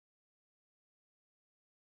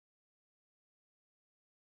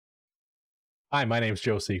Hi, my name is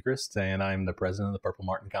Joe Siegrist, and I'm the president of the Purple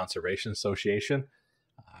Martin Conservation Association.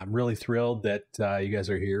 I'm really thrilled that you guys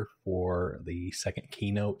are here for the second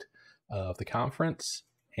keynote of the conference.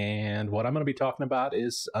 And what I'm going to be talking about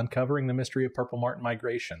is uncovering the mystery of purple martin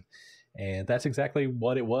migration. And that's exactly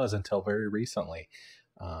what it was until very recently.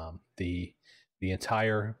 The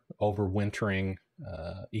entire overwintering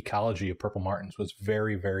ecology of purple martins was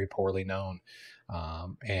very, very poorly known.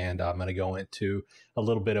 And I'm going to go into a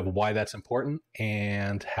little bit of why that's important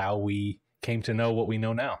and how we came to know what we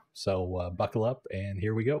know now. So buckle up, and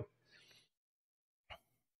here we go.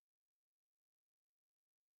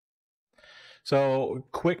 So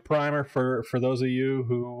quick primer for those of you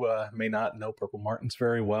who may not know purple martins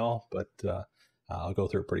very well, but I'll go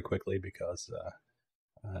through it pretty quickly because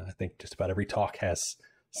I think just about every talk has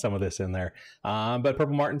some of this in there. But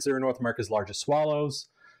purple martins are North America's largest swallows.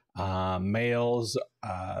 Males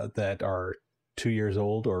that are 2 years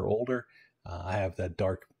old or older have that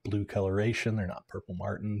dark blue coloration. They're not purple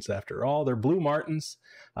martins after all. They're blue martins.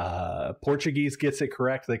 Portuguese gets it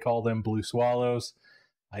correct. They call them blue swallows.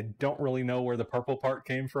 I don't really know where the purple part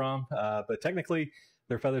came from, but technically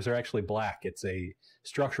their feathers are actually black. It's a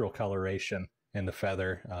structural coloration in the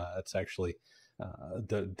feather. It's actually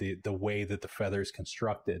the way that the feather is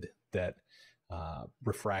constructed that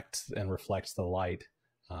refracts and reflects the light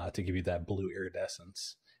to give you that blue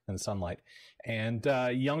iridescence in the sunlight. And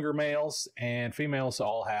younger males and females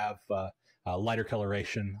all have lighter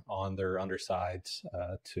coloration on their undersides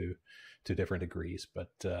to different degrees,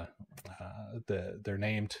 but they're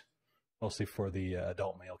named mostly for the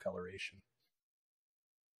adult male coloration.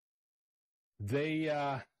 They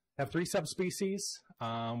have 3 subspecies.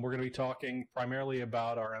 We're going to be talking primarily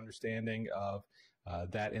about our understanding of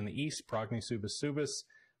that in the east, Prognusubis subis.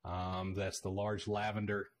 That's the large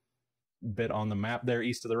lavender bit on the map there,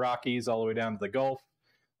 east of the Rockies, all the way down to the Gulf,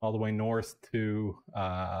 all the way north to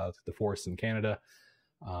the forests in Canada.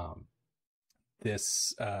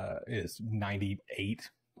 This is 98%.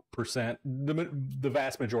 The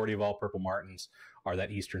vast majority of all purple martins are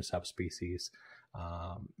that eastern subspecies.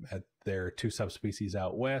 There are 2 subspecies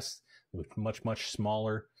out west with much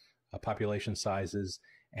smaller population sizes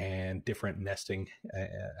and different nesting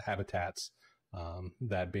habitats.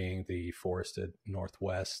 That being the forested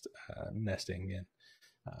northwest, nesting in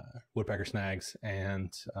woodpecker snags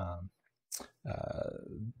and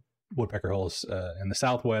woodpecker holes in the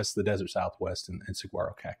southwest, the desert southwest, and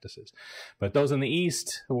saguaro cactuses. But those in the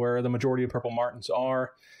east, where the majority of purple martins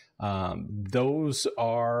are, those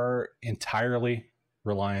are entirely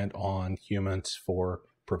reliant on humans for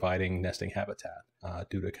providing nesting habitat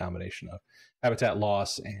due to a combination of habitat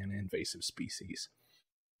loss and invasive species.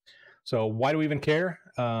 So why do we even care?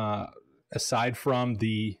 Aside from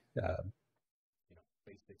the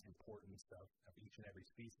basic importance of each and every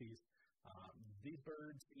species, these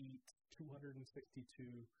birds eat 262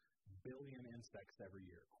 billion insects every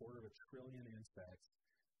year, 250 billion insects,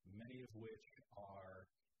 many of which are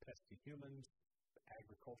pests to humans,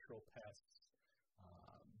 agricultural pests,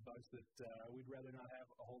 bugs that we'd rather not have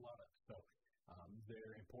a whole lot of. So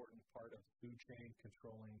they're an important part of the food chain,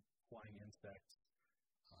 controlling flying insects.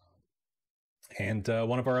 And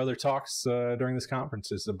one of our other talks during this conference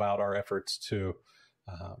is about our efforts to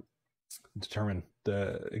determine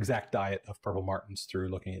the exact diet of purple martins through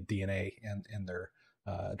looking at DNA and their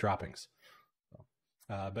droppings.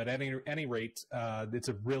 But at any rate, it's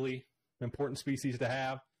a really important species to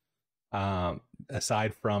have.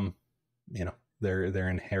 Aside from their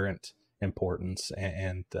inherent importance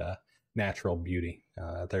and natural beauty,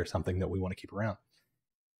 they're something that we want to keep around.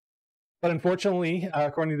 But unfortunately,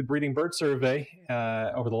 according to the Breeding Bird Survey,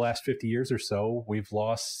 over the last 50 years or so, we've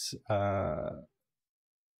lost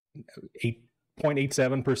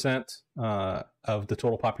 8.87% of the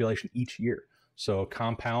total population each year. So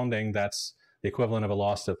compounding, that's the equivalent of a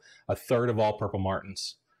loss of a third of all purple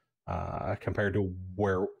martins compared to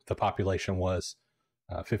where the population was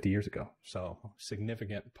 50 years ago. So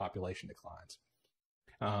significant population declines.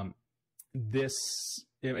 It's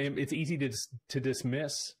easy to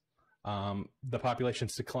dismiss the population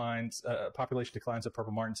declines of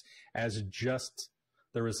purple martins as just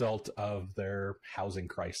the result of their housing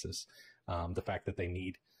crisis, the fact that they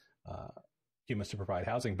need humans to provide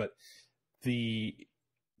housing. But the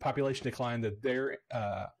population decline that they're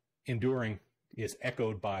enduring is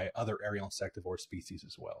echoed by other aerial insectivore species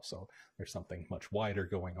as well. So there's something much wider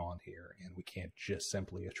going on here, and we can't just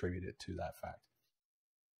simply attribute it to that fact.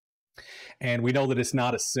 And we know that it's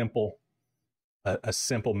not a simple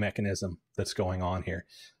mechanism that's going on here.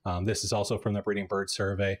 This is also from the Breeding Bird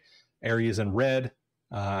Survey. Areas in red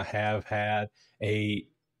have had a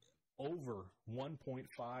over 1.5%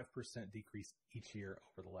 decrease each year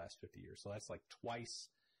over the last 50 years. So that's like twice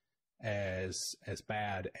as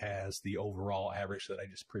bad as the overall average that I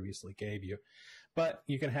just previously gave you. But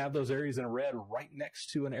you can have those areas in red right next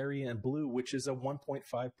to an area in blue, which is a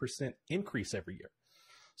 1.5% increase every year.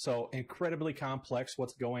 So incredibly complex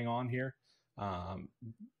what's going on here.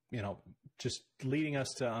 Just leading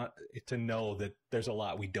us to know that there's a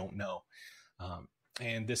lot we don't know.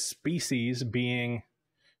 And this species being,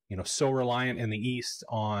 so reliant in the East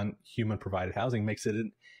on human provided housing makes it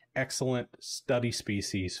an excellent study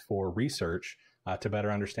species for research to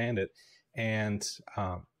better understand it. And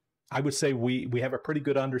I would say we have a pretty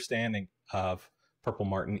good understanding of purple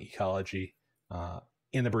martin ecology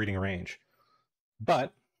in the breeding range.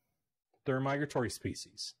 But they're a migratory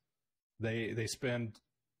species. They spend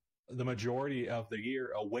the majority of the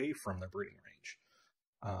year away from their breeding range.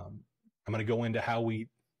 I'm going to go into how we,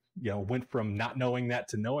 went from not knowing that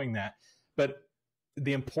to knowing that. But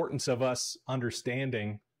the importance of us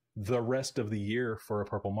understanding the rest of the year for a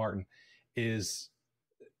purple martin is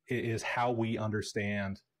how we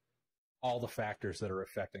understand all the factors that are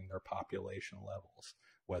affecting their population levels,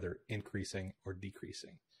 whether increasing or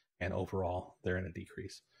decreasing. And overall, they're in a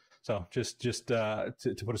decrease. So just to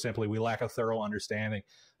put it simply, we lack a thorough understanding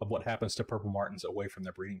of what happens to purple martins away from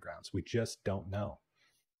their breeding grounds. We just don't know.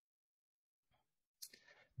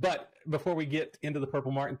 But before we get into the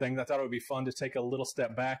purple martin thing, I thought it would be fun to take a little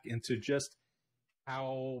step back into just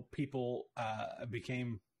how people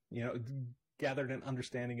became, gathered an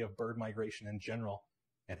understanding of bird migration in general,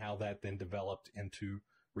 and how that then developed into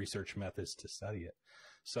research methods to study it.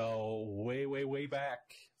 So way, way, way back,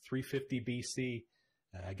 350 BC,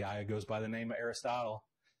 a guy who goes by the name of Aristotle,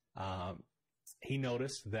 he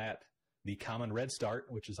noticed that the common redstart,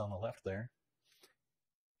 which is on the left there,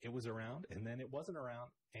 it was around, and then it wasn't around.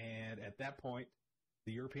 And at that point,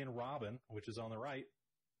 the European robin, which is on the right,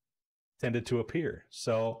 tended to appear.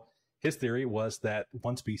 So his theory was that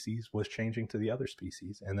one species was changing to the other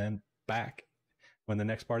species, and then back when the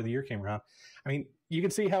next part of the year came around. I mean, you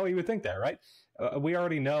can see how he would think that, right? We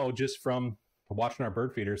already know just from watching our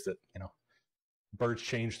bird feeders that, birds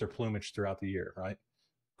change their plumage throughout the year, right?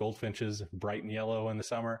 Goldfinches, bright and yellow in the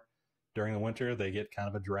summer. During the winter, they get kind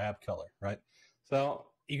of a drab color, right? So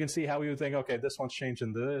you can see how we would think, okay, this one's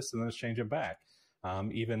changing to this, and then it's changing back.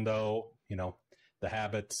 Even though, the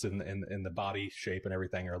habits and the body shape and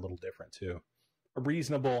everything are a little different too. A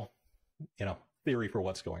reasonable, theory for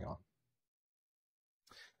what's going on.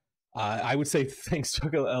 I would say things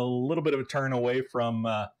took a little bit of a turn away from,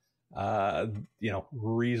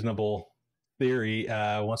 reasonable theory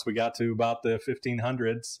once we got to about the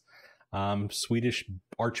 1500s. Swedish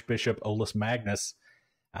Archbishop Olaus Magnus,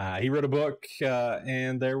 he wrote a book,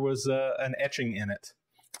 and there was an etching in it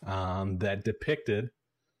that depicted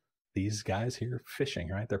these guys here fishing,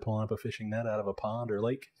 right? They're pulling up a fishing net out of a pond or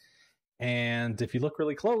lake. And if you look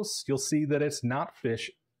really close, you'll see that it's not fish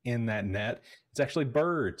in that net. It's actually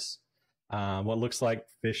birds. What looks like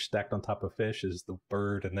fish stacked on top of fish is the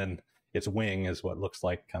bird, and then its wing is what looks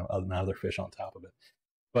like kind of another fish on top of it.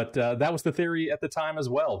 But that was the theory at the time as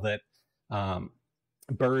well, that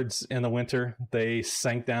birds in the winter, they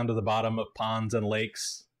sank down to the bottom of ponds and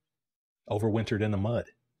lakes, overwintered in the mud,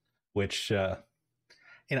 which,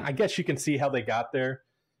 I guess you can see how they got there.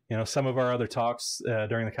 Some of our other talks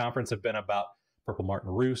during the conference have been about purple martin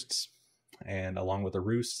roosts. And along with the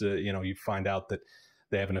roosts, you find out that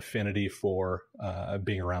they have an affinity for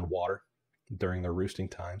being around water during their roosting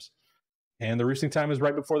times. And the roosting time is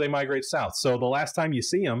right before they migrate south. So the last time you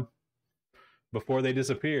see them, before they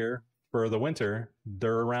disappear for the winter,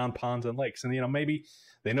 they're around ponds and lakes. And, maybe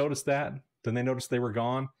they noticed that. Then they noticed they were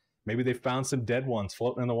gone. Maybe they found some dead ones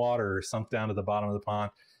floating in the water or sunk down to the bottom of the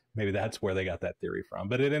pond. Maybe that's where they got that theory from.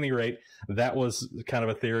 But at any rate, that was kind of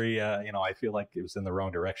a theory. I feel like it was in the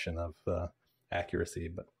wrong direction of accuracy.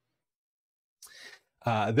 But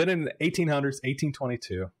then in the 1800s,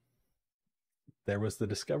 1822, there was the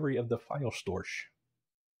discovery of the Feilstorch.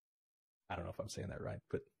 I don't know if I'm saying that right,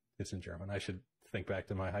 but it's in German. I should think back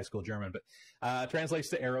to my high school German, but translates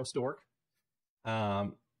to arrow stork.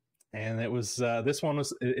 And it was this one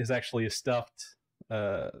is actually a stuffed,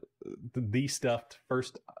 the stuffed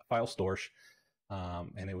first Feilstorch,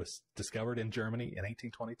 and it was discovered in Germany in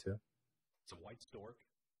 1822. It's a white stork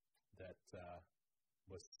that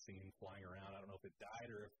was seen flying around. I don't know if it died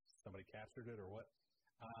or if somebody captured it or what,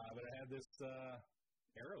 but it had this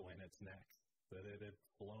arrow in its neck that it had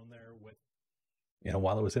flown there with,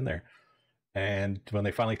 while it was in there. And when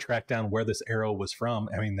they finally tracked down where this arrow was from,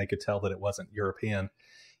 they could tell that it wasn't European.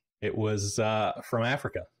 It was from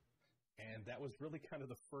Africa. And that was really kind of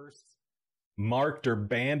the first marked or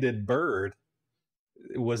banded bird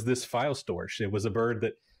was this Pfeilstorch. It was a bird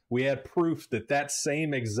that we had proof that that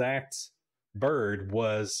same exact bird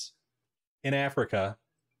was in Africa,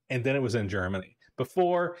 and then it was in Germany.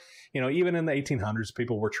 Before, even in the 1800s,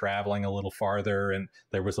 people were traveling a little farther, and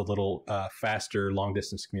there was a little faster long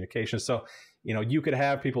distance communication. So, you could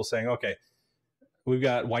have people saying, okay, we've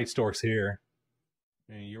got white storks here,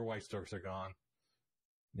 and your white storks are gone,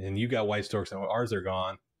 and you got white storks, and ours are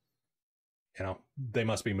gone. They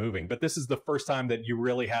must be moving. But this is the first time that you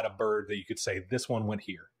really had a bird that you could say, this one went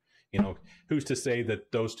here. Who's to say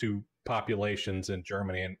that those two populations in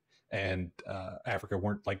Germany and Africa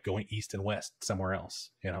weren't like going east and west somewhere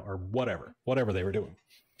else, or whatever they were doing.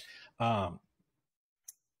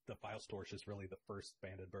 The Pfeilstorch is really the first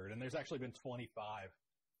banded bird. And there's actually been 25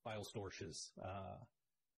 Pfeilstorches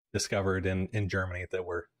discovered in Germany that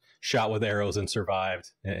were shot with arrows and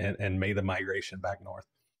survived and made the migration back north.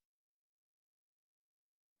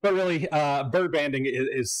 But really, bird banding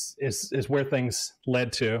is where things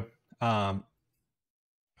led to.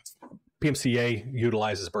 PMCA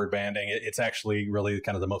utilizes bird banding. It's actually really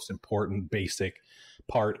kind of the most important basic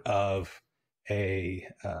part of a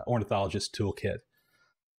ornithologist toolkit.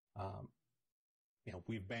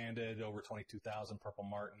 We've banded over 22,000 purple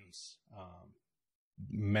martins.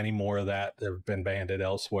 Many more of that have been banded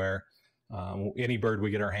elsewhere. Any bird we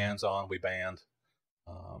get our hands on, we band.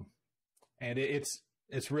 And it's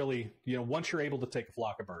really, once you're able to take a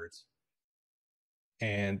flock of birds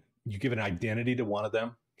and you give an identity to one of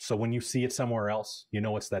them, so when you see it somewhere else,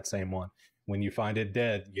 it's that same one. When you find it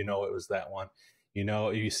dead, it was that one.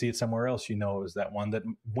 You see it somewhere else, it was that one that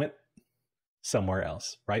went somewhere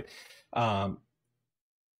else, right?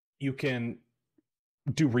 You can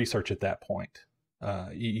do research at that point.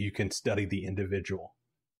 You can study the individual,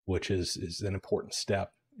 which is an important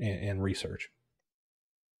step in research.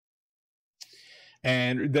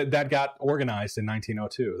 And that got organized in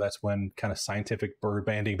 1902. That's when kind of scientific bird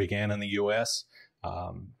banding began in the U.S.,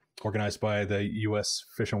 organized by the U.S.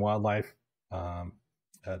 Fish and Wildlife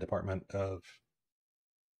Department of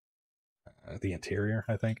the Interior,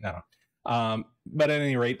 I think. I don't know. But at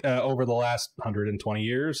any rate, over the last 120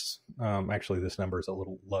 years, actually this number is a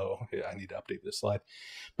little low. I need to update this slide.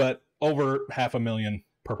 But over 500,000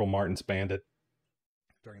 purple martins banded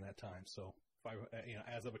during that time. So,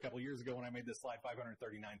 as of a couple of years ago when I made this slide,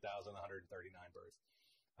 539,139 birds,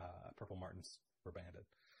 purple martins were banded.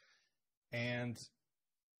 And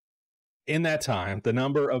in that time, the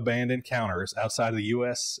number of band encounters outside of the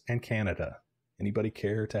U.S. and Canada, anybody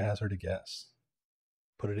care to hazard a guess?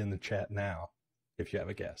 Put it in the chat now if you have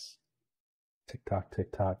a guess. Tick tock,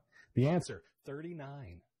 tick tock. The answer,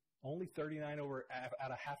 39. Only 39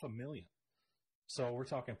 out of 500,000. So we're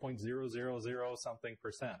talking 0.000 something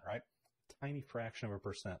percent, right? Tiny fraction of a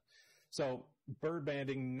percent. So bird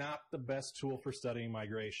banding, not the best tool for studying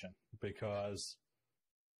migration because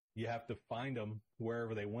you have to find them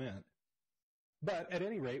wherever they went. But at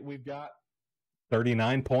any rate, we've got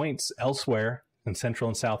 39 points elsewhere in Central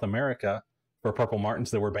and South America for purple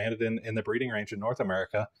martins that were banded in the breeding range in North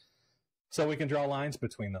America. So we can draw lines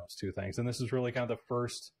between those two things. And this is really kind of the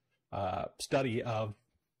first study of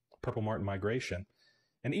purple martin migration.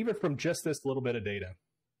 And even from just this little bit of data,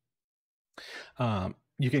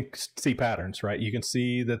 you can see patterns, right? You can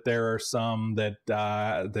see that there are some that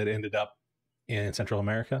ended up in Central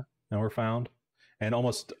America and were found. And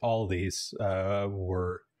almost all of these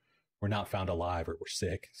were not found alive or were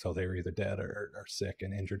sick. So they were either dead or sick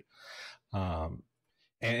and injured.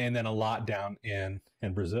 And then a lot down in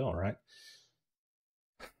Brazil, right?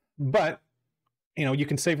 But, you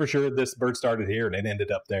can say for sure this bird started here and it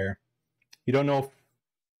ended up there. You don't know if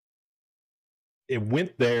it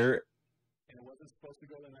went there and it wasn't supposed to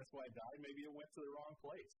go there and that's why it died. Maybe it went to the wrong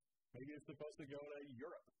place. Maybe it's supposed to go to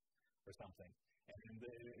Europe or something. And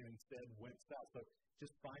it instead went south. So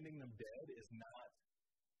just finding them dead is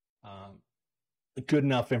not good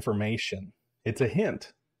enough information. It's a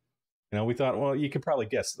hint. We thought, well, you could probably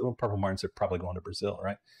guess purple martins are probably going to Brazil,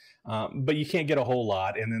 right? But you can't get a whole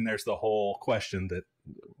lot. And then there's the whole question that,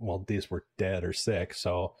 well, these were dead or sick.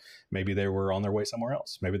 So maybe they were on their way somewhere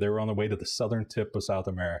else. Maybe they were on their way to the southern tip of South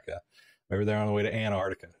America. Maybe they're on the way to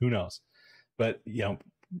Antarctica. Who knows? But,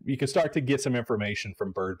 you can start to get some information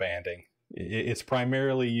from bird banding. It's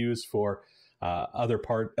primarily used for other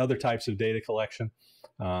types of data collection,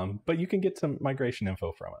 but you can get some migration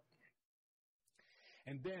info from it.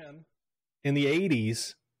 And then in the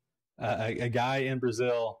 80s, a guy in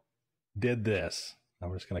Brazil did this.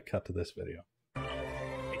 I'm just going to cut to this video.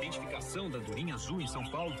 A identificação da andorinha azul em São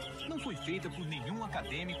Paulo não foi feita por nenhum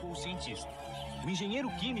acadêmico ou cientista. O engenheiro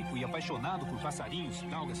químico e apaixonado por passarinhos,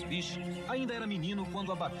 Douglas Fish, ainda era menino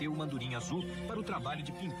quando abateu uma andorinha azul para o trabalho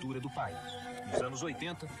de pintura do pai. Nos anos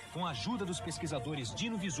 80, com a ajuda dos pesquisadores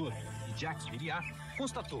Dino Visor e Jacques Viriat,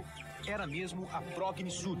 constatou: era mesmo a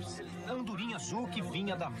Prognis subis, a andorinha azul que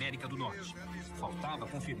vinha da América do Norte. Faltava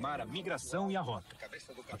confirmar a migração e a rota.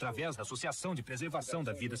 Através da Associação de Preservação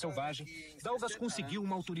da Vida Selvagem, Douglas conseguiu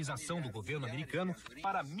uma autorização do governo americano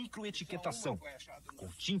para microetiquetação. Com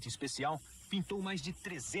tinta especial, pintou mais de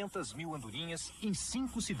 300 mil andorinhas em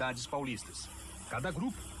 5 cidades paulistas. Cada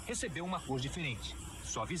grupo recebeu uma cor diferente,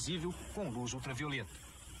 só visível com luz ultravioleta.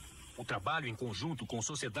 O trabalho em conjunto com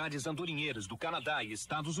sociedades andorinheiras do Canadá e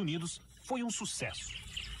Estados Unidos foi um sucesso.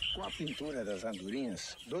 Com a pintura das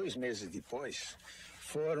andorinhas, 2 meses depois,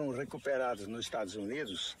 foram recuperados nos Estados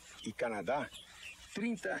Unidos e Canadá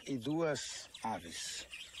 32 aves,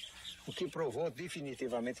 o que provou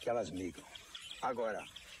definitivamente que elas migram. Agora,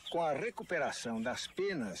 com a recuperação das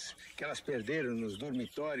penas que elas perderam nos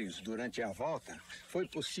dormitórios durante a volta, foi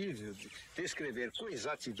possível descrever com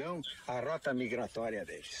exatidão a rota migratória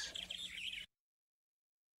deles.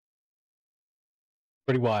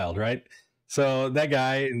 Pretty wild, right? So that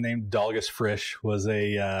guy named Douglas Frisch was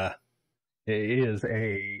is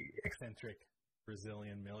a eccentric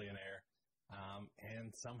Brazilian millionaire,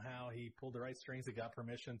 and somehow he pulled the right strings and got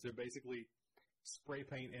permission to basically spray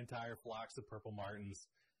paint entire flocks of purple martins,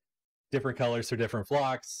 different colors for different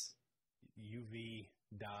flocks, UV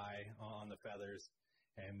dye on the feathers,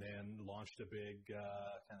 and then launched a big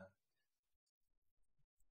kind of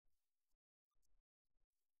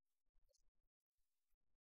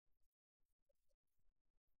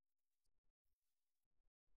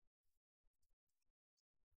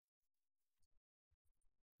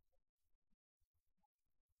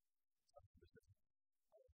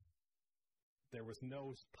there was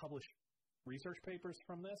no published research papers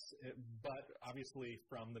from this, but obviously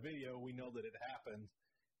from the video, we know that it happened,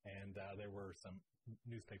 and there were some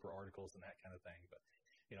newspaper articles and that kind of thing. But,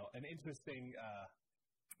 you know, an interesting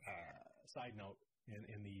side note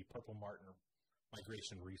in the Purple Martin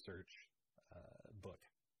migration research book.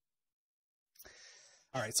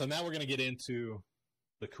 All right, so now we're going to get into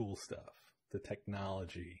the cool stuff, the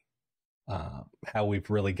technology, how we've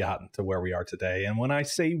really gotten to where we are today. And when I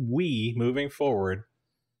say we moving forward,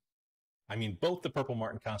 I mean both the Purple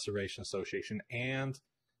Martin Conservation Association and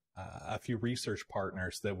a few research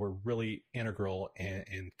partners that were really integral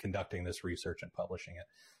in conducting this research and publishing it.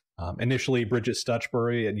 Initially, Bridget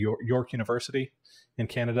Stutchbury at York University in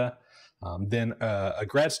Canada. Then a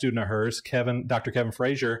grad student of hers, Dr. Kevin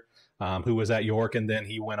Fraser, who was at York, and then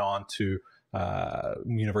he went on to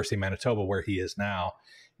University of Manitoba, where he is now,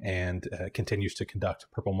 and continues to conduct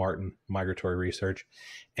Purple Martin migratory research.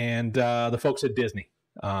 And the folks at Disney,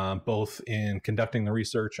 both in conducting the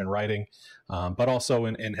research and writing, but also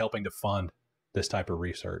in helping to fund this type of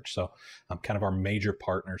research. So kind of our major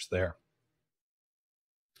partners there.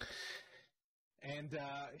 And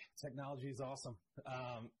technology is awesome.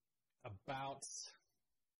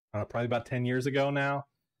 Probably about 10 years ago now,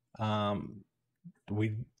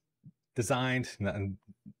 we designed,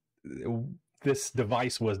 this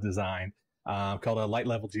device was designed, called a light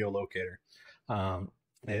level geolocator.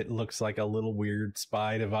 It looks like a little weird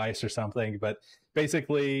spy device or something, but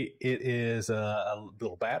basically it is a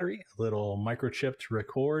little battery, a little microchip to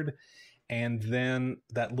record, and then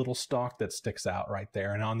that little stalk that sticks out right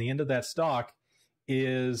there. And on the end of that stalk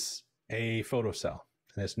is a photocell.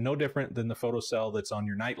 And it's no different than the photocell that's on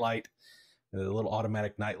your nightlight, the little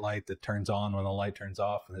automatic nightlight that turns on when the light turns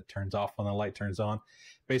off and it turns off when the light turns on.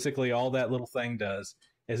 Basically, all that little thing does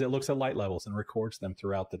is it looks at light levels and records them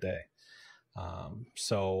throughout the day.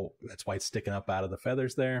 So that's why it's sticking up out of the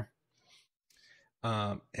feathers there.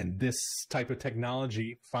 And this type of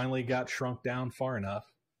technology finally got shrunk down far enough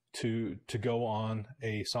to go on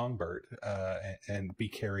a songbird and be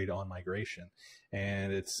carried on migration.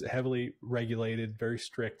 And it's heavily regulated, very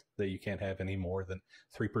strict, that you can't have any more than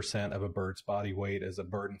 3% of a bird's body weight as a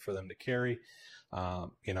burden for them to carry.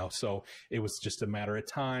 So it was just a matter of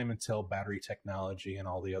time until battery technology and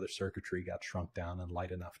all the other circuitry got shrunk down and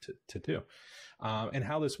light enough to do. And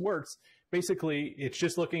how this works, basically, it's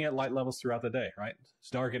just looking at light levels throughout the day, right? It's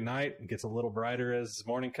dark at night and gets a little brighter as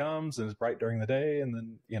morning comes, and it's bright during the day, and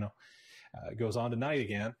then, it goes on to night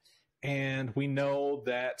again. And we know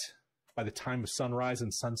that by the time of sunrise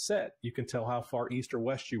and sunset, you can tell how far east or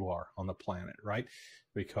west you are on the planet, right?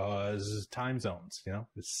 Because time zones, the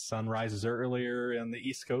sun rises earlier on the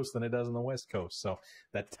East Coast than it does on the West Coast. So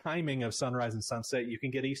that timing of sunrise and sunset, you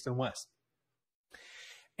can get east and west.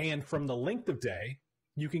 And from the length of day,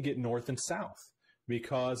 you can get north and south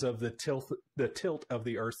because of the tilt of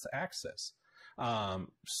the Earth's axis.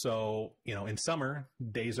 So, in summer,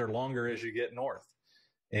 days are longer as you get north.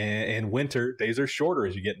 In winter, days are shorter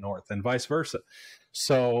as you get north, and vice versa.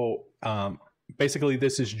 So basically,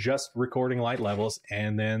 this is just recording light levels,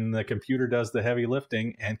 and then the computer does the heavy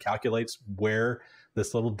lifting and calculates where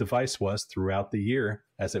this little device was throughout the year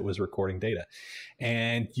as it was recording data.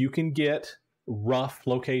 And you can get rough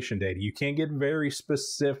location data. You can't get very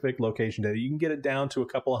specific location data. You can get it down to a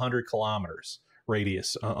couple of 100 kilometers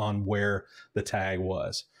radius on where the tag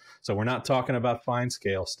was. So we're not talking about fine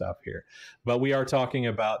scale stuff here, but we are talking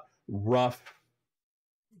about rough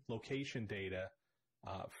location data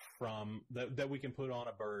from that we can put on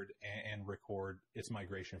a bird and record its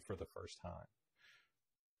migration for the first time.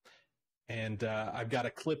 And I've got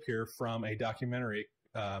a clip here from a documentary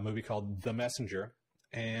movie called The Messenger,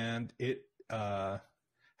 and it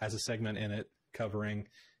has a segment in it covering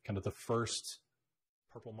kind of the first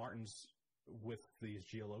purple martins with these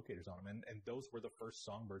geolocators on them. And those were the first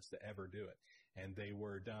songbirds to ever do it. And they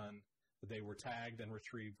were tagged and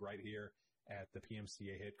retrieved right here at the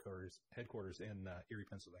PMCA headquarters in Erie,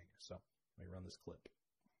 Pennsylvania. So let me run this clip.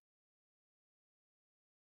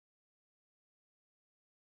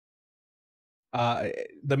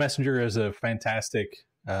 The Messenger is a fantastic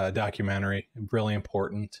documentary, really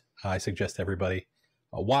important. I suggest everybody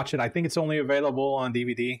watch it. I think it's only available on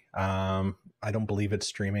DVD. I don't believe it's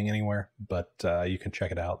streaming anywhere, but you can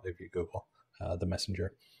check it out if you Google The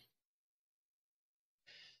Messenger.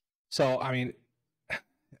 So, I mean,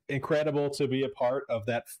 incredible to be a part of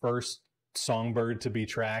that first songbird to be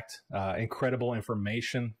tracked. Incredible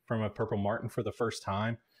information from a purple martin for the first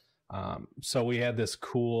time. So we had this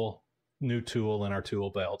cool new tool in our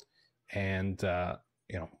tool belt, and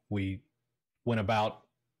we went about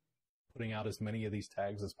putting out as many of these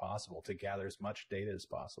tags as possible to gather as much data as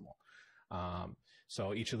possible.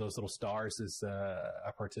 So each of those little stars is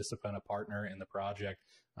a participant, a partner in the project.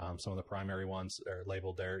 Some of the primary ones are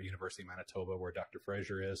labeled there: University of Manitoba, where Dr.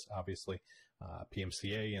 Fraser is, obviously,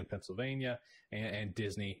 PMCA in Pennsylvania, and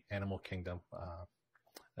Disney Animal Kingdom.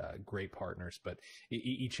 Great partners, but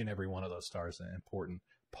each and every one of those stars is an important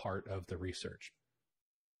part of the research.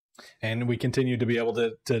 And we continue to be able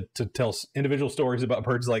to tell individual stories about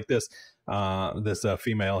birds like this. This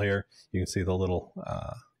female here, you can see the little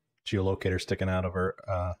geolocator sticking out of her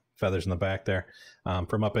feathers in the back there,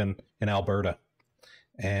 from up in Alberta.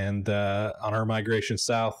 And on our migration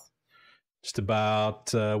south, just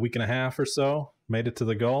about a week and a half or so, made it to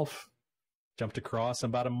the Gulf, jumped across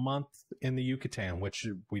about a month in the Yucatan, which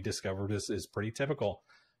we discovered is pretty typical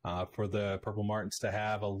for the purple martins to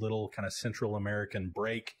have a little kind of Central American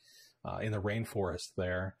break in the rainforest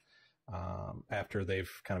there after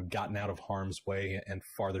they've kind of gotten out of harm's way and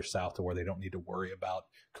farther south to where they don't need to worry about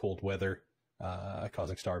cold weather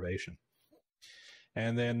causing starvation.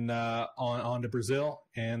 And then on to Brazil,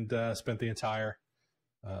 and spent the entire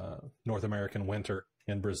North American winter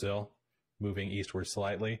in Brazil, moving eastward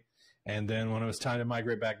slightly. And then when it was time to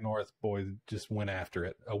migrate back north, boy, just went after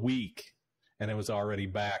it. A week, and it was already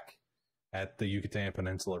back at the Yucatan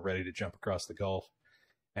Peninsula, ready to jump across the Gulf.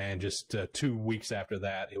 And just 2 weeks after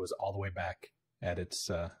that, it was all the way back at its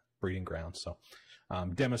breeding ground. So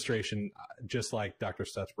demonstration, just like Dr.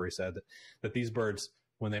 Stutzbury said, that these birds,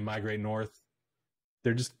 when they migrate north,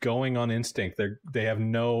 they're just going on instinct. They have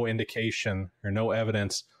no indication or no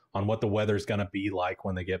evidence on what the weather's going to be like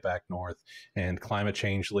when they get back north, and climate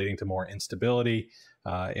change leading to more instability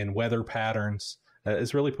in weather patterns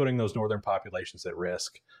is really putting those northern populations at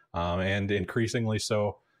risk, and increasingly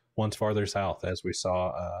so once farther south, as we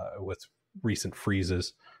saw with recent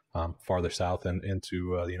freezes farther south and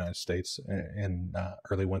into the United States in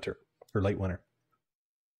early winter or late winter.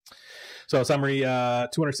 So summary,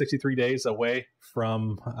 263 days away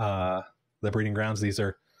from the breeding grounds. These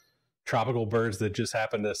are tropical birds that just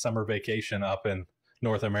happened to summer vacation up in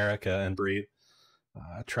North America and breed.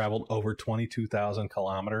 Traveled over 22,000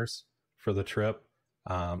 kilometers for the trip.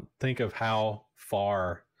 Think of how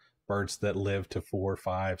far birds that live to 4,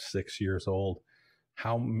 5, 6 years old,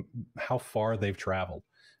 how far they've traveled.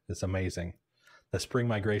 It's amazing. The spring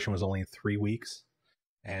migration was only 3 weeks,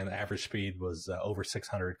 and the average speed was over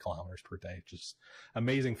 600 kilometers per day. Just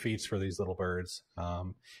amazing feats for these little birds,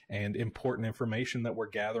 and important information that we're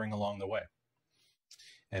gathering along the way.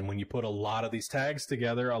 And when you put a lot of these tags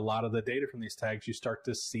together, a lot of the data from these tags, you start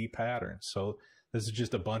to see patterns. So this is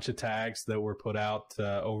just a bunch of tags that were put out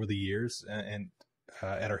over the years and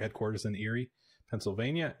at our headquarters in Erie,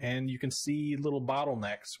 Pennsylvania. And you can see little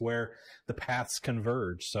bottlenecks where the paths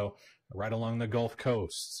converge. So right along the Gulf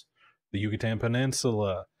Coast, the Yucatan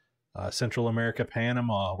Peninsula, Central America,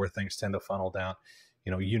 Panama, where things tend to funnel down.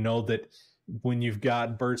 You know that when you've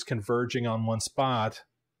got birds converging on one spot,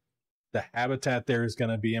 the habitat there is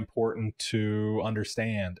going to be important to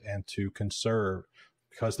understand and to conserve,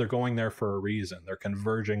 because they're going there for a reason. They're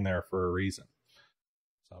converging there for a reason.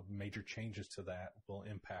 So major changes to that will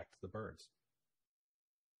impact the birds.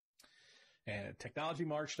 And technology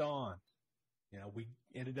marched on. You know, we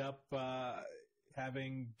ended up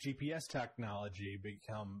having GPS technology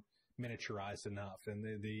become miniaturized enough, and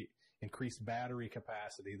the increased battery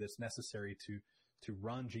capacity that's necessary to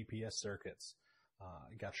run GPS circuits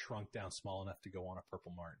got shrunk down small enough to go on a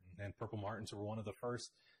purple martin. And purple martins were one of the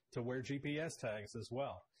first to wear GPS tags as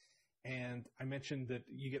well. And I mentioned that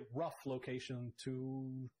you get rough location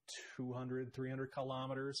to 200, 300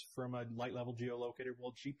 kilometers from a light level geolocator.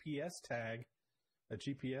 Well, GPS tag, a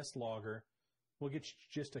GPS logger, will get you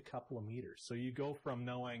just a couple of meters. So you go from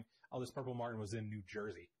knowing, oh, this purple martin was in New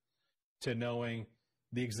Jersey, to knowing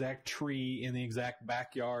the exact tree in the exact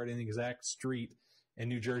backyard in the exact street in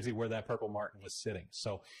New Jersey where that purple martin was sitting.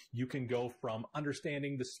 So you can go from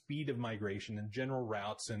understanding the speed of migration and general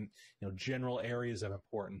routes and, you know, general areas of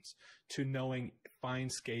importance, to knowing fine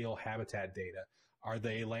scale habitat data. Are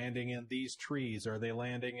they landing in these trees? Are they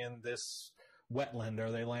landing in this wetland?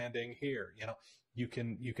 Are they landing here? You know, you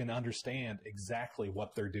can understand exactly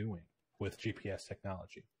what they're doing with GPS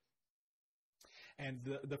technology. And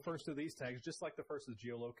the first of these tags, just like the first of the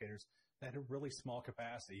geolocators, they had a really small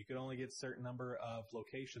capacity. You could only get a certain number of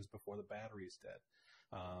locations before the battery is dead.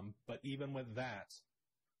 But even with that,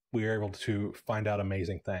 we were able to find out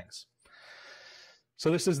amazing things.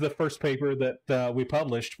 So this is the first paper that we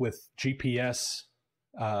published with GPS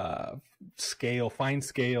fine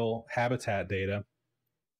scale habitat data.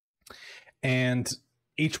 And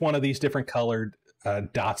each one of these different colored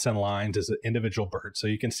dots and lines is an individual bird. So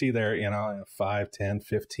you can see there, 5, 10,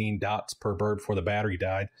 15 dots per bird before the battery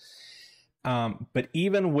died. But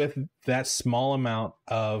even with that small amount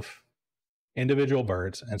of individual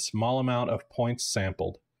birds and small amount of points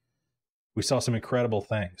sampled, we saw some incredible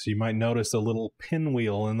things. You might notice a little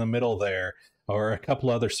pinwheel in the middle there, or a couple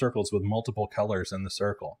other circles with multiple colors in the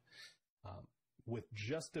circle. With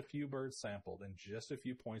just a few birds sampled and just a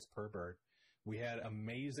few points per bird, we had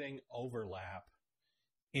amazing overlap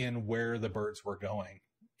in where the birds were going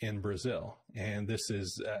in Brazil. And this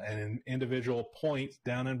is an individual point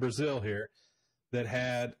down in Brazil here that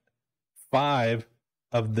had 5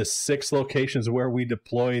 of the 6 locations where we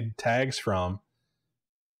deployed tags from.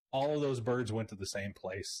 All of those birds went to the same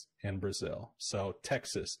place in Brazil. So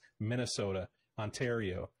Texas, Minnesota,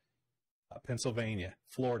 Ontario, Pennsylvania,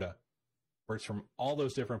 Florida, birds from all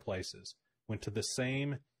those different places went to the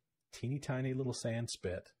same teeny tiny little sand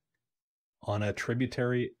spit on a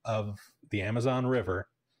tributary of the Amazon River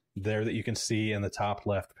there that you can see in the top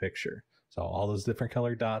left picture. So all those different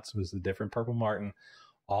colored dots was the different purple martin,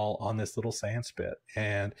 all on this little sand spit.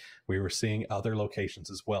 And we were seeing other locations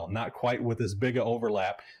as well, not quite with as big an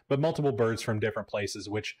overlap, but multiple birds from different places,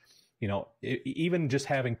 which, even just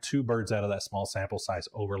having 2 birds out of that small sample size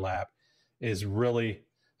overlap is really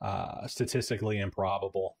statistically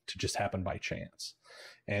improbable to just happen by chance.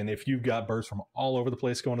 And if you've got birds from all over the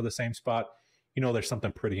place going to the same spot, there's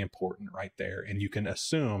something pretty important right there. And you can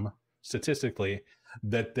assume statistically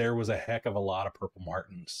that there was a heck of a lot of purple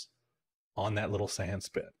martins on that little sand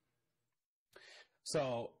spit.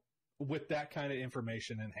 So with that kind of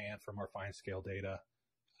information in hand from our fine scale data,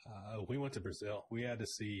 we went to Brazil. We had to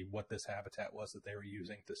see what this habitat was that they were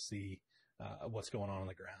using to see what's going on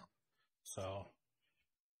the ground. So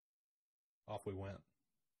off we went.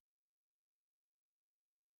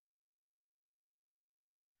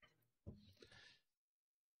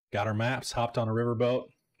 Got our maps, hopped on a riverboat,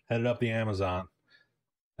 headed up the Amazon.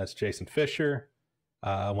 That's Jason Fisher,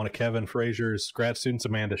 one of Kevin Frazier's grad students,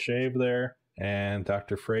 Amanda Shave there, and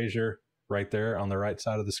Dr. Frazier right there on the right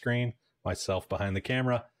side of the screen, myself behind the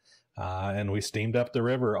camera. And we steamed up the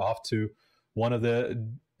river off to one of the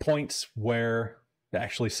points where,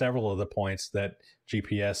 actually several of the points that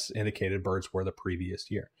GPS indicated birds were the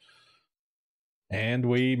previous year. And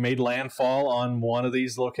we made landfall on one of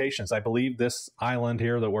these locations. I believe this island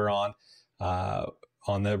here that we're on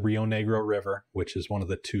the Rio Negro River, which is one of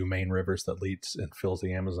the 2 main rivers that leads and fills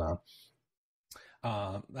the Amazon.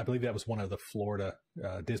 I believe that was one of the Florida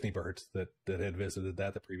Disney birds that had visited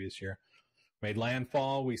that the previous year. Made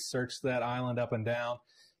landfall. We searched that island up and down,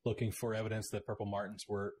 looking for evidence that purple martins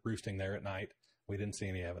were roosting there at night. We didn't see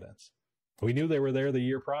any evidence. We knew they were there the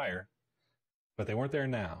year prior, but they weren't there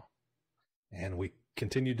now. And we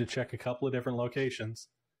continued to check a couple of different locations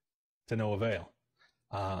to no avail.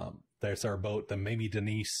 There's our boat, the Mamie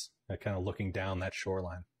Denise, kind of looking down that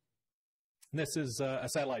shoreline. And this is a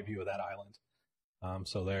satellite view of that island.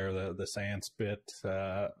 So there, the sand spit,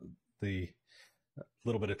 the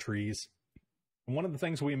little bit of trees. And one of the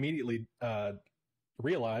things we immediately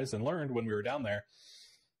realized and learned when we were down there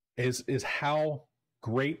is how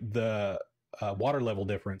great the water level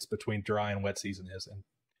difference between dry and wet season is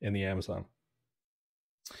in the Amazon.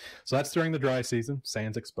 So that's during the dry season,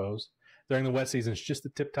 sand's exposed. During the wet season, it's just the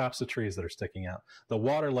tip tops of trees that are sticking out. The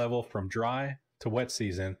water level from dry to wet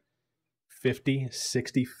season, 50,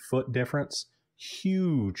 60 foot difference,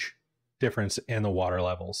 huge difference in the water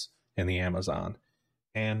levels in the Amazon.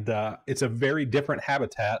 And it's a very different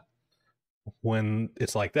habitat when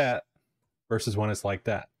it's like that versus when it's like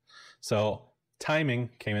that. So timing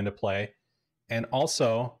came into play. And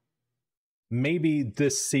also, maybe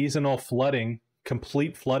this seasonal flooding,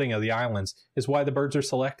 complete flooding of the islands, is why the birds are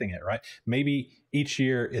selecting it, right? Maybe each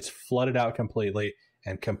year it's flooded out completely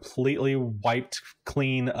and completely wiped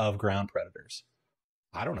clean of ground predators.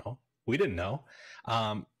 I don't know. We didn't know.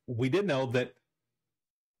 We did know that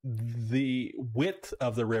the width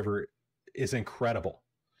of the river is incredible.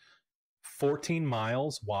 14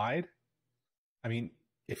 miles wide. I mean,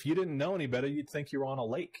 if you didn't know any better, you'd think you were on a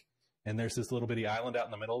lake. And there's this little bitty island out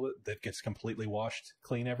in the middle of it that gets completely washed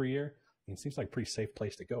clean every year. It seems like a pretty safe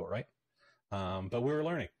place to go, right? But we were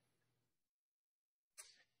learning.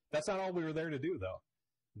 That's not all we were there to do, though.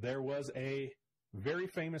 There was a very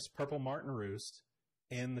famous purple martin roost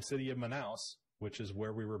in the city of Manaus, which is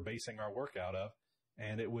where we were basing our work out of.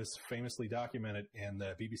 And it was famously documented in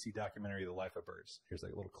the BBC documentary, The Life of Birds. Here's a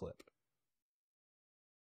little clip.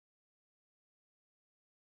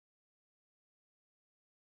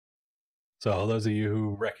 So those of you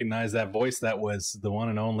who recognize that voice, that was the one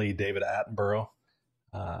and only David Attenborough.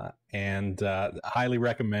 And highly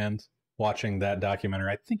recommend watching that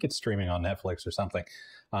documentary. I think it's streaming on Netflix or something.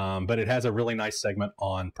 But it has a really nice segment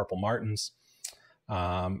on purple martins.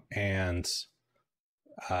 And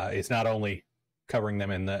it's not only covering them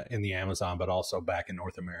in the Amazon, but also back in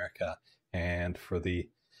North America. And for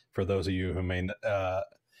those of you who may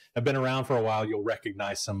have been around for a while, you'll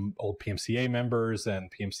recognize some old PMCA members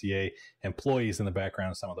and PMCA employees in the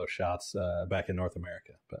background of some of those shots back in North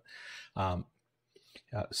America. But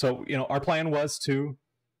so, our plan was to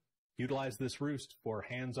utilize this roost for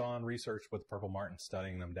hands-on research with purple martin,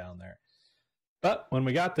 studying them down there. But when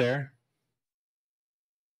we got there,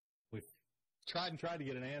 we tried to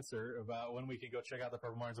get an answer about when we could go check out the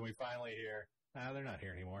purple martins, and we finally hear, they're not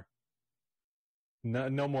here anymore.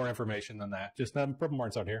 No more information than that. Just purple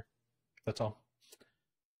martins out here. That's all.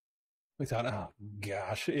 We thought, oh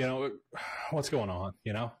gosh, what's going on?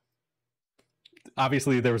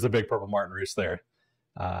 Obviously there was a big purple martin roost there,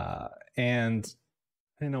 and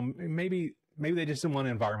maybe they just didn't want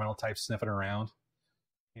environmental types sniffing around.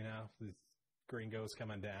 The gringos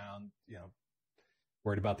coming down.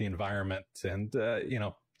 Worried about the environment, and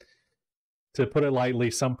to put it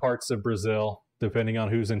lightly, some parts of Brazil, depending on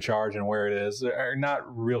who's in charge and where it is, are not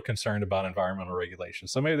real concerned about environmental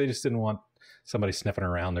regulations. So maybe they just didn't want somebody sniffing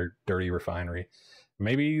around their dirty refinery.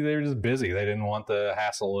 Maybe they're just busy. They didn't want the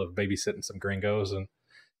hassle of babysitting some gringos, and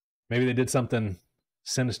maybe they did something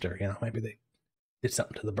sinister. Maybe they did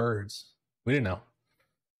something to the birds. We didn't know.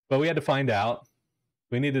 But we had to find out.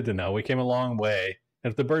 We needed to know. We came a long way. And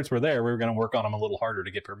if the birds were there, we were going to work on them a little harder to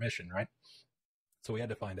get permission, right? So we had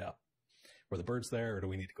to find out. Were the birds there, or do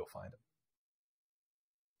we need to go find them?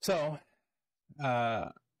 So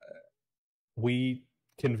we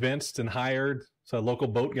convinced and hired a local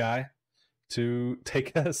boat guy to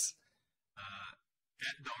take us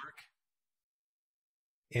at dark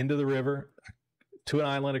into the river, to an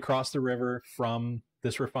island across the river from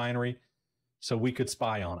this refinery, so we could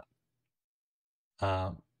spy on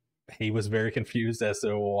it. He was very confused as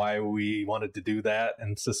to why we wanted to do that,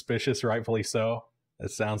 and suspicious, rightfully so. It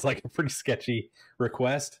sounds like a pretty sketchy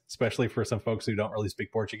request, especially for some folks who don't really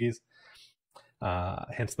speak Portuguese.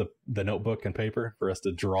 Hence the notebook and paper for us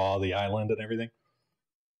to draw the island and everything.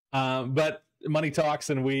 But money talks,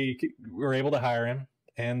 and we were able to hire him.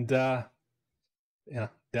 And down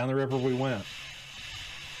the river we went.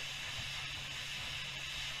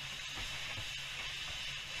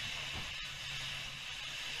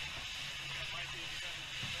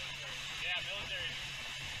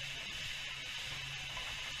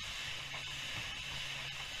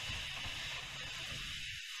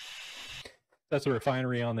 That's a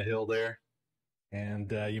refinery on the hill there. And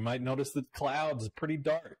you might notice the clouds are pretty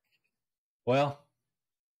dark. Well,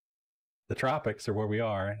 the tropics are where we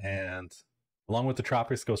are. And along with the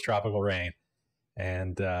tropics goes tropical rain.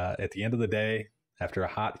 And at the end of the day, after a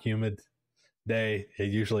hot, humid day,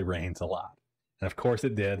 it usually rains a lot. And of course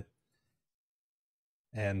it did.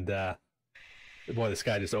 And Boy, the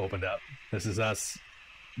sky just opened up. This is us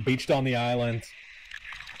beached on the island.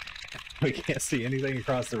 We can't see anything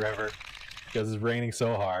across the river because it's raining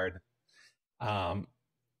so hard.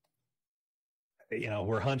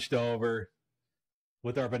 We're hunched over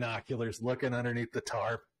with our binoculars looking underneath the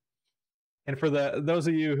tarp. And for those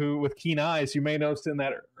of you who with keen eyes, you may notice in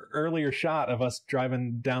that earlier shot of us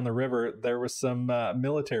driving down the river, there was some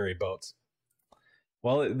military boats.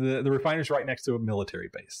 Well, the refinery's right next to a military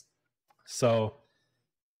base. So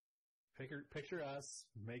picture us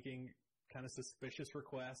making kind of suspicious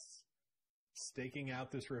requests, staking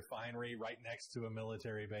out this refinery right next to a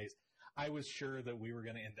military base. I was sure that we were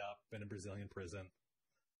going to end up in a Brazilian prison.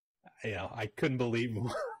 I couldn't believe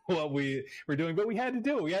what we were doing, but we had to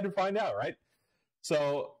do it. We had to find out, right?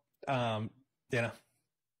 So,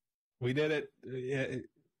 we did it.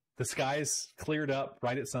 The skies cleared up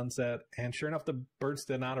right at sunset, and sure enough, the birds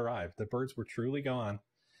did not arrive. The birds were truly gone,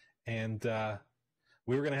 and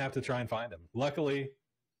we were going to have to try and find them. Luckily,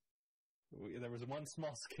 there was one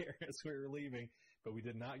small scare as we were leaving, but we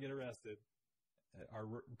did not get arrested. Our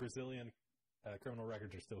Brazilian criminal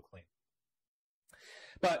records are still clean.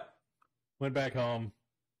 But went back home,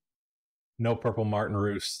 no purple martin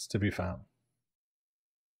roosts to be found.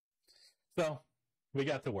 So we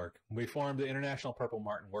got to work. We formed the International Purple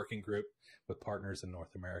Martin Working Group with partners in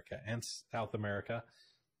North America and South America.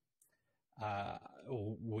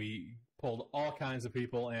 We pulled all kinds of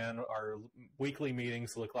people in. Our weekly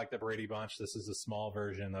meetings look like the Brady Bunch. This is a small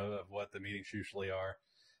version of what the meetings usually are.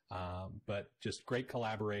 But just great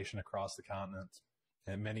collaboration across the continent.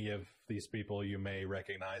 And many of these people you may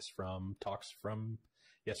recognize from talks from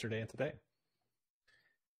yesterday and today.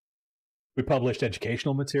 We published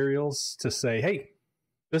educational materials to say, hey,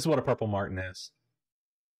 this is what a purple martin is.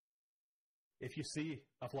 If you see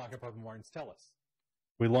a flock of purple martins, tell us.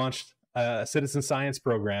 We launched a citizen science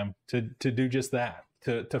program to do just that,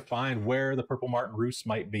 to find where the purple martin roosts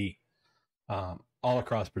might be all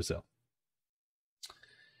across Brazil.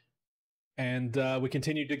 And we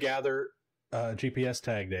continued to gather GPS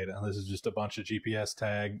tag data. This is just a bunch of GPS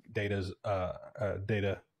tag data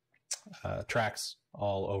tracks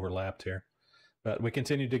all overlapped here. But we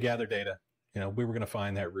continued to gather data. We were going to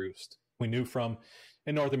find that roost. We knew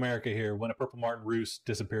in North America here, when a purple martin roost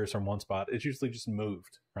disappears from one spot, it's usually just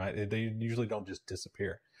moved, right? They usually don't just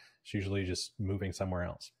disappear. It's usually just moving somewhere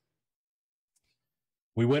else.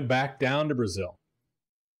 We went back down to Brazil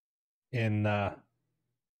in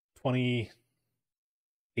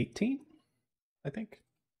 2018, I think.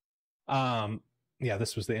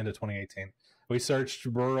 This was the end of 2018. We searched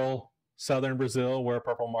rural southern Brazil where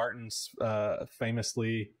purple martins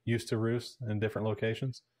famously used to roost in different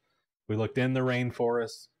locations. We looked in the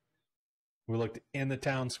rainforest. We looked in the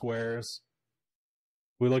town squares.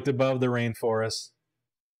 We looked above the rainforest.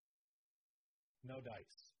 No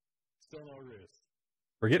dice. Still no roost.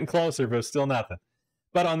 We're getting closer, but still nothing.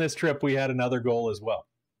 But on this trip, we had another goal as well.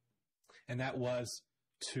 And that was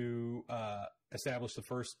to establish the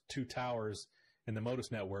first 2 towers in the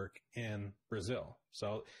MODIS network in Brazil.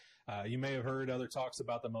 So you may have heard other talks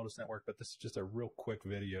about the MODIS network, but this is just a real quick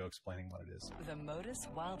video explaining what it is. The MODIS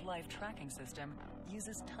Wildlife Tracking System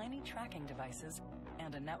uses tiny tracking devices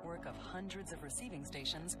and a network of hundreds of receiving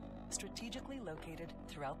stations strategically located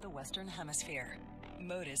throughout the Western Hemisphere.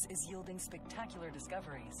 MODIS is yielding spectacular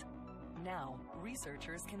discoveries. Now,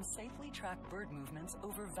 researchers can safely track bird movements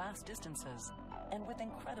over vast distances and with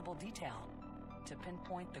incredible detail to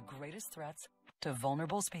pinpoint the greatest threats to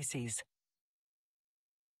vulnerable species.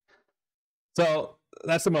 So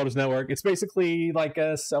that's the MODIS network. It's basically like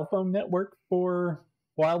a cell phone network for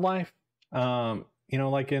wildlife.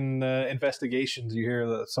 Like in investigations, you hear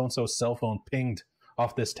that so-and-so cell phone pinged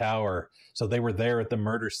off this tower, so they were there at the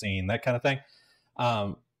murder scene, that kind of thing.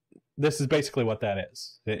 This is basically what that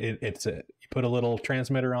is. You put a little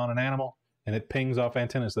transmitter on an animal, and it pings off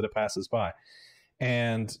antennas that it passes by.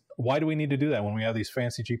 And why do we need to do that when we have these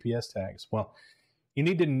fancy GPS tags? Well, you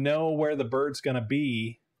need to know where the bird's going to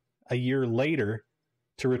be a year later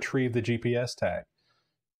to retrieve the GPS tag.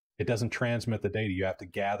 It doesn't transmit the data. You have to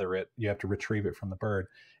gather it. You have to retrieve it from the bird.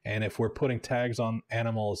 And if we're putting tags on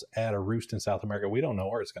animals at a roost in South America, we don't know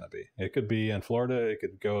where it's going to be. It could be in Florida. It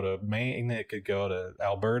could go to Maine. It could go to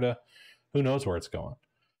Alberta. Who knows where it's going?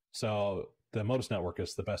 So the MODIS network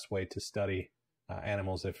is the best way to study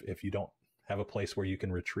animals if you don't have a place where you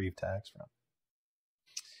can retrieve tags from.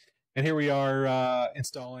 And here we are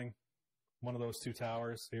installing one of those 2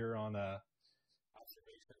 towers here on a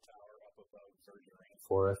observation tower up above virgin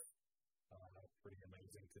rainforest. Pretty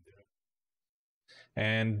amazing to do.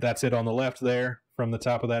 And that's it on the left there from the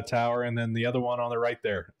top of that tower. And then the other one on the right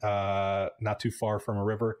there, not too far from a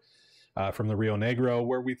river. from the Rio Negro,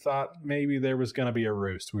 where we thought maybe there was going to be a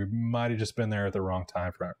roost. We might have just been there at the wrong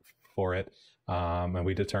time for it. And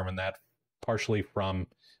we determined that partially from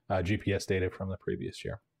GPS data from the previous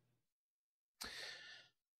year.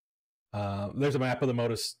 There's a map of the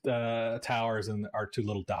Motus towers and our two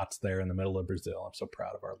little dots there in the middle of Brazil. I'm so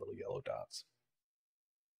proud of our little yellow dots.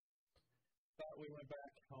 But we went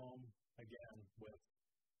back home again with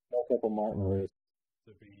no purple martin roost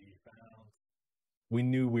to be found. We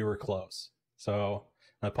knew we were close. So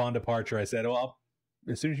upon departure, I said, well,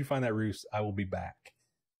 as soon as you find that roost, I will be back.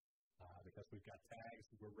 Because we've got tags,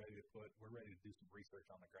 we're ready to do some research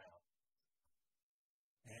on the ground.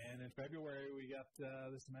 And in February, we got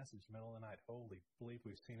this message, middle of the night. Holy bleep,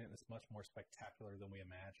 we've seen it, and it's much more spectacular than we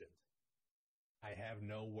imagined. I have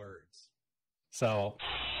no words. So,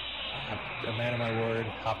 a man of my word,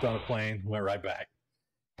 hopped on a plane, went right back.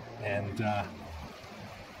 And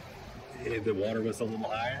the water was a little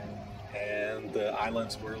higher, and the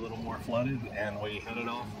islands were a little more flooded, and we headed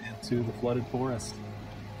off into the flooded forest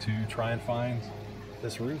to try and find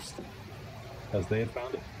this roost, as they had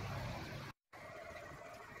found it.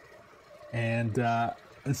 And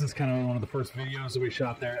this is kind of one of the first videos that we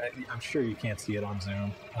shot there. I'm sure you can't see it on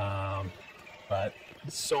Zoom, but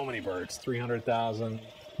so many birds, 300,000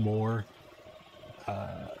 more.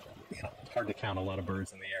 Hard to count a lot of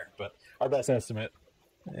birds in the air, but our best estimate,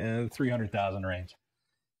 300,000 range.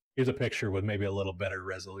 Here's a picture with maybe a little better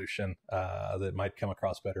resolution that might come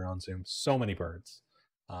across better on Zoom. So many birds.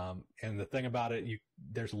 And the thing about it,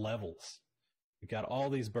 there's levels. You've got all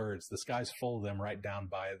these birds. The sky's full of them right down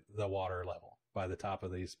by the water level, by the top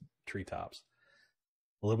of these treetops.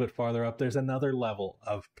 A little bit farther up, there's another level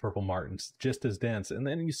of purple martins, just as dense. And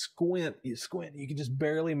then you squint, you can just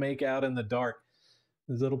barely make out in the dark.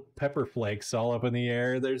 There's little pepper flakes all up in the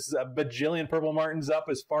air. There's a bajillion purple martins up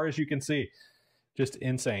as far as you can see. Just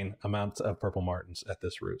insane amounts of purple martins at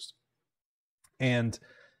this roost. And,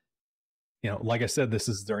 like I said, this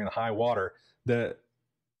is during the high water.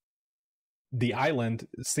 The island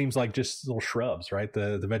seems like just little shrubs, right?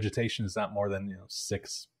 The vegetation is not more than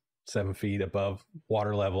 6-7 feet above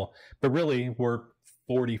water level, but really we're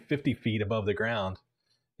 40-50 feet above the ground,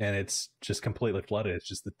 and it's just completely flooded. It's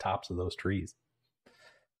just the tops of those trees.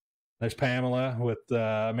 There's Pamela with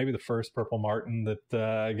maybe the first purple martin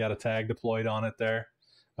that got a tag deployed on it there.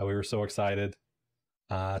 We were so excited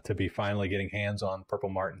to be finally getting hands on purple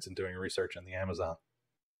martins and doing research in the Amazon.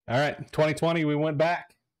 All right, 2020, we went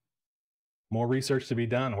back. More research to be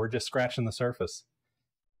done. We're just scratching the surface.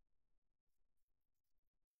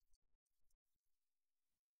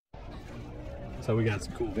 So we got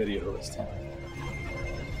some cool video this time.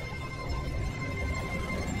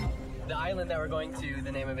 The island that we're going to,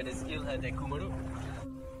 the name of it is Ilha de Kumuru.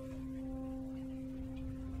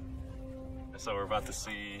 So we're about to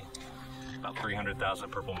see about 300,000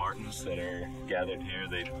 purple martins that are gathered here.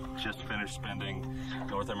 They just finished spending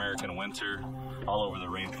North American winter all over the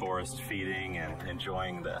rainforest, feeding and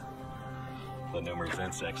enjoying the numerous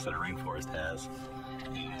insects that a rainforest has.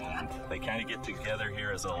 And they kind of get together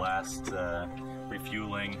here as the last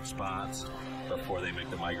refueling spots before they make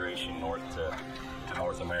the migration north to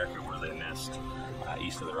North America, where they nest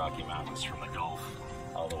east of the Rocky Mountains from the Gulf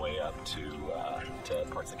all the way up to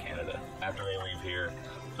parts of Canada. After they leave here,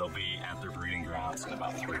 they'll be at their breeding grounds in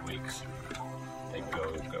about 3 weeks. They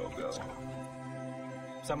go.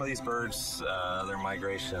 Some of these birds, their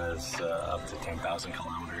migration is up to 10,000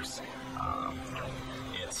 kilometers.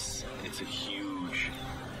 It's a huge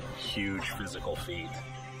physical feat.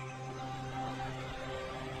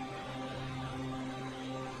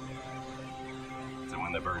 So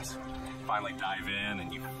when the birds finally dive in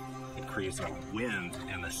and it creates a wind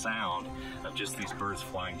and the sound of just these birds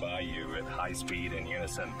flying by you at high speed in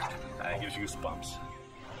unison, it gives you goosebumps.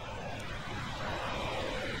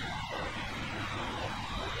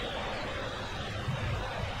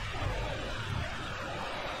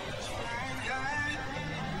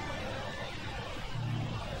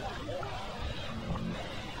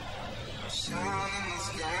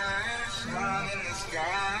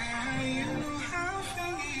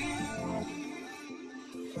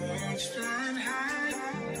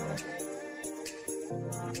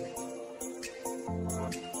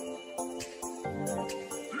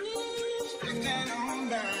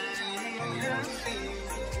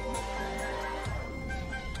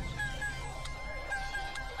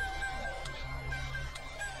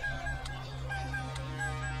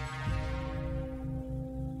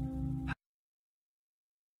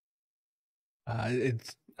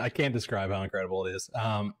 I can't describe how incredible it is.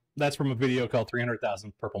 That's from a video called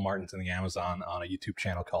 300,000 Purple Martins in the Amazon on a YouTube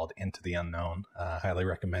channel called Into the Unknown. I highly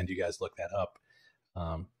recommend you guys look that up.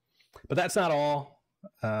 But that's not all.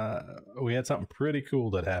 We had something pretty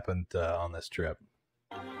cool that happened on this trip.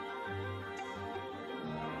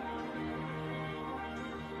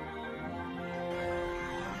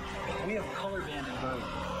 We have color banded bird.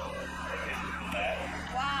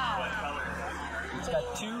 Wow. What color? It's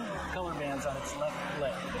got 2 color bands on its left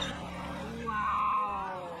leg.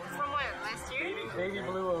 Wow. From when? Last year? Baby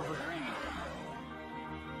blue over green.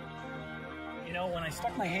 You know, when I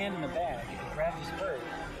stuck my hand in the bag and grabbed this bird,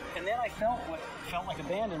 and then I felt what felt like a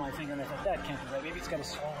band in my finger, and I thought, that can't be right. Maybe it's got a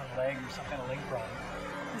swollen leg or some kind of leg problem.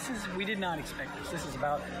 We did not expect this. This is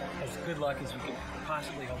about as good luck as we could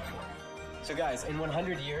possibly hope for. So guys, in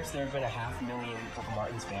 100 years, there have been 500,000 purple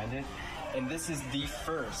martins banded, and this is the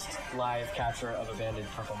first live capture of a banded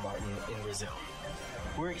purple martin in Brazil.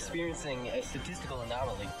 We're experiencing a statistical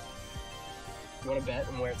anomaly. You want to bet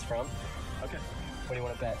on where it's from? Okay. What do you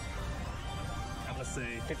want to bet? I'm gonna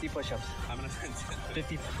say 50 push-ups. I'm gonna say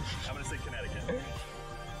 50. I'm gonna say Connecticut.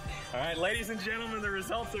 All right, ladies and gentlemen, the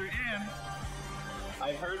results are in.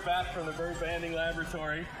 I heard back from the bird banding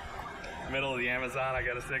laboratory. Middle of the Amazon, I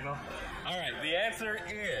got a signal. All right, the answer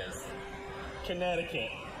is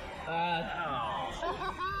Connecticut. Connecticut.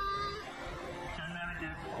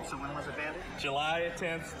 So when was it banded? July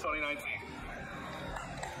 10th, 2019.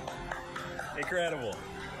 Incredible.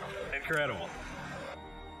 Incredible.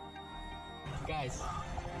 Guys,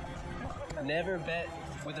 never bet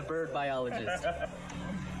with a bird biologist.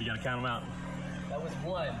 You gotta count them out. That was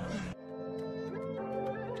 1.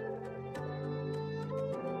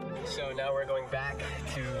 So now we're going back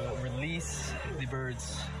to release the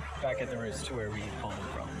birds back at the roost to where we pulled them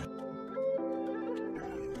from.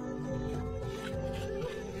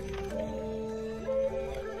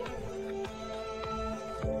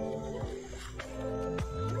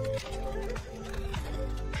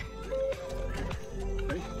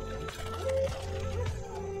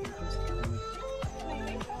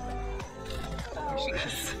 There she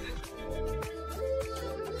goes.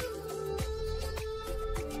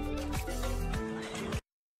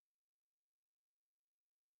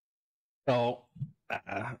 So,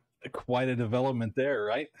 quite a development there,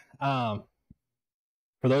 right? For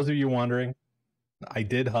those of you wondering, I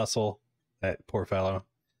did hustle that poor fellow.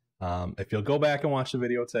 If you'll go back and watch the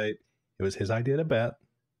videotape, it was his idea to bet.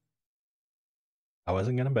 I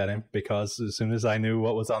wasn't going to bet him because as soon as I knew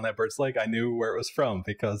what was on that bird's leg, I knew where it was from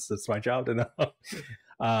because it's my job to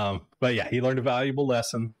know. But yeah, he learned a valuable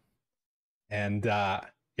lesson. And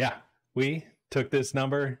yeah, we took this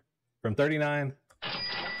number from 39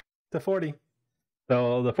 to 40.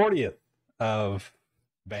 So the 40th of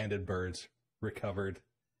banded birds recovered,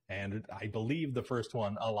 and I believe the first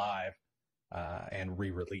one alive and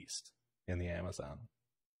re-released in the Amazon.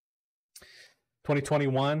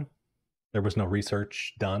 2021, there was no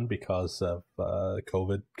research done because of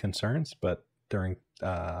COVID concerns, but during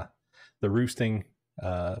the roosting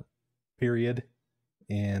period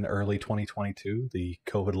in early 2022, the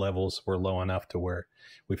COVID levels were low enough to where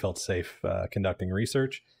we felt safe conducting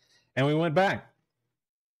research. And we went back.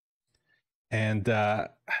 And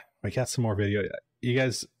we got some more video. You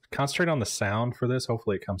guys concentrate on the sound for this.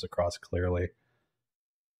 Hopefully it comes across clearly.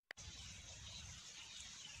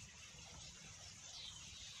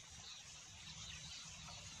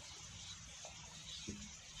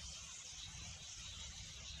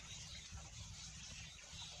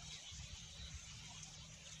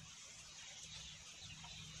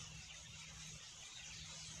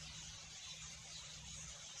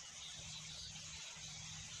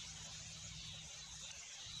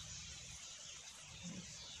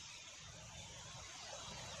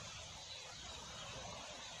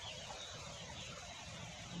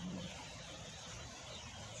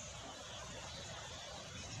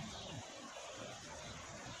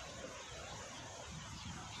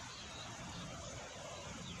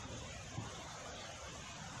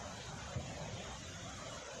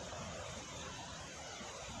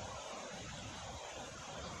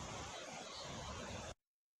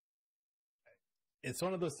 It's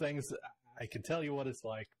one of those things, I can tell you what it's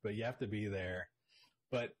like, but you have to be there.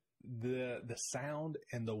 But the sound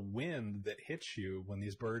and the wind that hits you when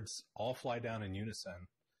these birds all fly down in unison,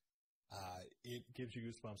 it gives you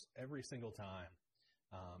goosebumps every single time.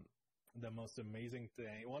 The most amazing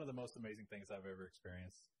thing, one of the most amazing things I've ever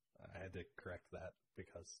experienced, I had to correct that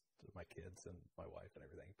because of my kids and my wife and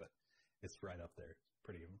everything, but it's right up there.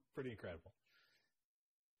 Pretty incredible.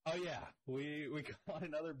 Oh yeah, we caught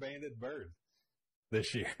another banded bird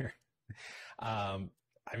this year. I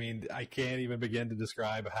mean, I can't even begin to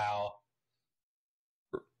describe how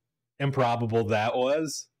improbable that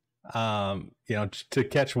was. You know, to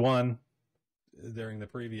catch one during the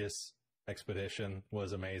previous expedition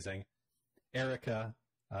was amazing. Erica,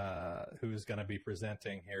 who's going to be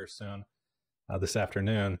presenting here soon this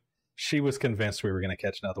afternoon, she was convinced we were going to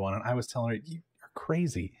catch another one. And I was telling her, you are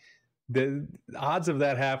crazy. The odds of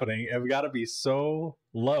that happening have got to be so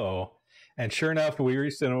low. And sure enough, we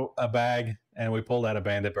reached in a bag and we pulled out a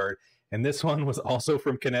banded bird. And this one was also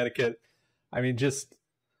from Connecticut. I mean, just,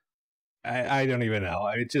 I don't even know.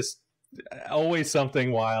 I mean, just always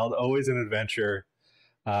something wild, always an adventure,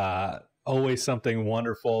 always something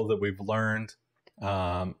wonderful that we've learned.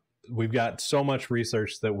 We've got so much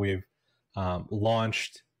research that we've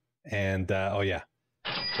launched. And, oh yeah,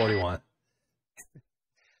 41.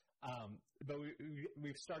 But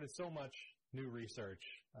we've started so much new research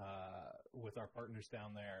with our partners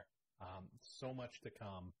down there. So much to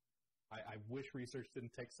come. I wish research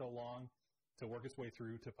didn't take so long to work its way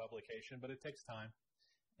through to publication, but it takes time.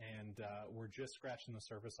 And we're just scratching the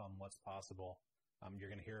surface on what's possible. You're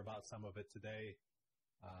going to hear about some of it today,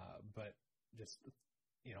 but just,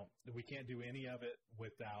 you know, we can't do any of it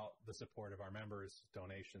without the support of our members,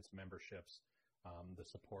 donations, memberships, the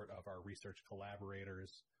support of our research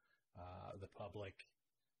collaborators, the public,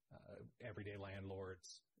 everyday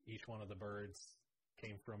landlords. Each one of the birds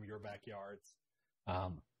came from your backyards.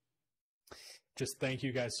 Just thank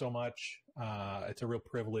you guys so much. It's a real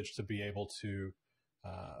privilege to be able to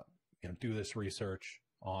do this research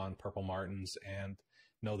on purple martins and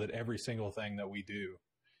know that every single thing that we do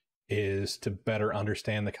is to better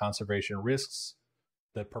understand the conservation risks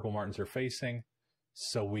that purple martins are facing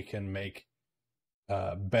so we can make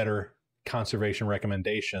better conservation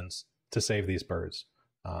recommendations to save these birds.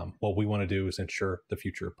 What we want to do is ensure the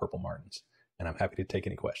future of purple martins, and I'm happy to take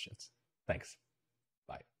any questions. Thanks.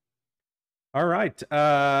 Bye. All right.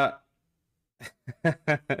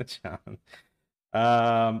 John.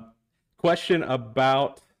 Question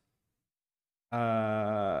about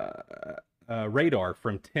radar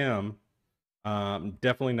from Tim.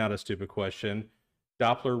 Definitely not a stupid question.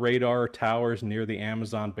 Doppler radar towers near the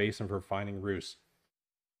Amazon basin for finding roosts.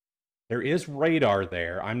 There is radar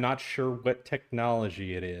there. I'm not sure what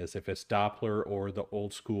technology it is, if it's Doppler or the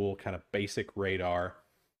old school kind of basic radar,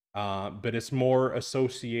 but it's more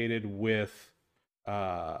associated with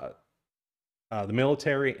the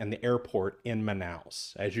military and the airport in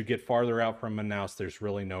Manaus. As you get farther out from Manaus, there's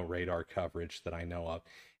really no radar coverage that I know of.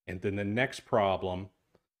 And then the next problem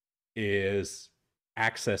is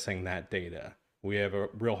accessing that data. We have a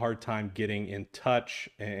real hard time getting in touch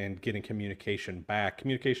and getting communication back.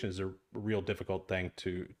 Communication is a real difficult thing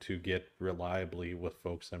to get reliably with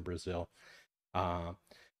folks in Brazil.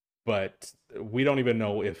 But we don't even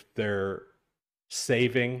know if they're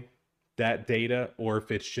saving that data or if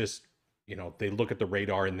it's just, you know, they look at the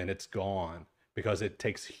radar and then it's gone, because it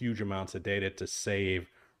takes huge amounts of data to save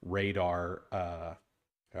radar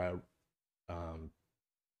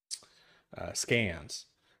scans.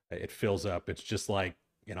 It fills up. It's just like,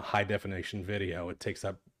 you know, high definition video. It takes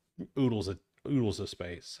up oodles of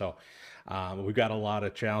space. So we've got a lot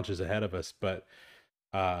of challenges ahead of us. But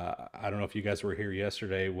I don't know if you guys were here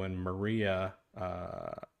yesterday when Maria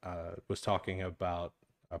was talking about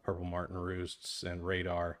purple martin roosts and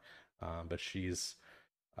radar. But she's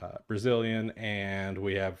Brazilian, and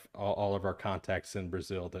we have all of our contacts in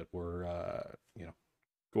Brazil that we're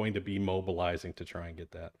going to be mobilizing to try and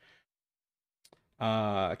get that.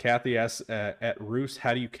 Kathy asks, at roost,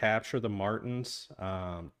 how do you capture the martins?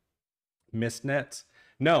 Mist nets?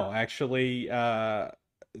 No, actually, the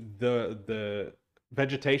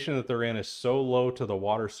vegetation that they're in is so low to the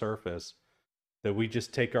water surface that we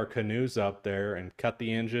just take our canoes up there and cut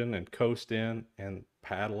the engine and coast in and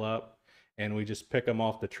paddle up, and we just pick them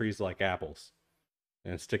off the trees like apples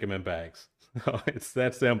and stick them in bags. It's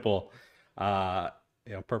that simple.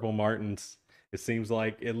 Purple martins, it seems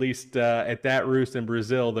like, at least at that roost in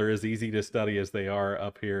Brazil, they're as easy to study as they are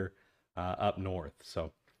up here up north.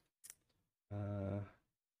 So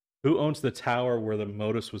who owns the tower where the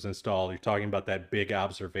Modus was installed? You're talking about that big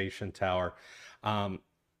observation tower.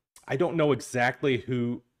 I don't know exactly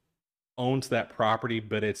who owns that property,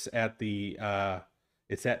 but it's at the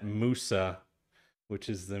it's at Musa, which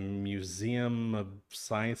is the Museum of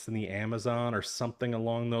Science in the Amazon or something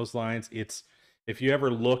along those lines. It's, if you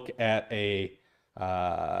ever look at a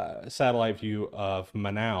satellite view of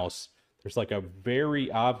Manaus, there's like a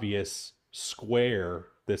very obvious square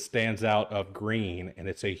that stands out of green, and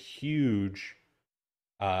it's a huge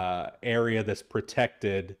area that's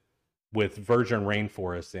protected with virgin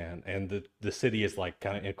rainforest in, and the city is like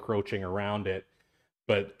kind of encroaching around it,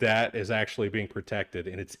 but that is actually being protected,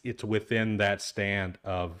 and it's within that stand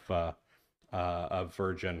of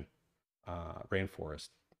virgin rainforest.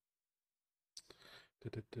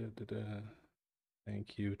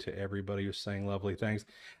 Thank you to everybody who's saying lovely things.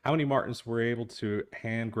 How many martins were able to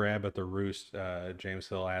hand grab at the roost? James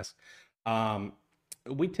Hill asked.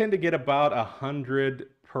 We tend to get about 100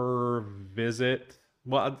 per visit.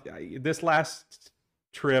 Well, this last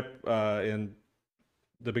trip in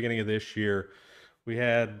the beginning of this year, we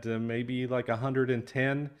had maybe like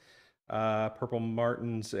 110 purple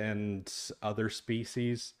martins and other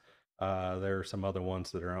species. There are some other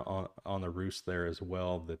ones that are on the roost there as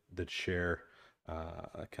well that share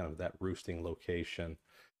kind of that roosting location.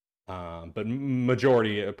 But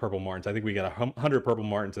majority of purple martins. I think we got 100 purple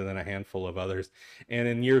martins and then a handful of others. And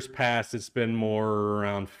in years past, it's been more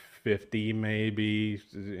around 50, maybe,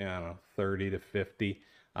 I don't know, 30 to 50.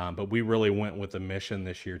 But we really went with a mission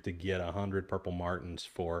this year to get 100 purple martins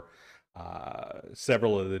for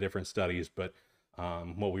several of the different studies. But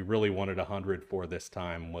what we really wanted 100 for this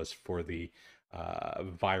time was for the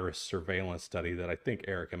virus surveillance study that I think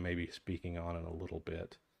Erica may be speaking on in a little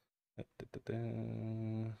bit.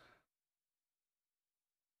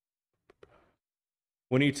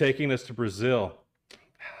 When are you taking us to Brazil?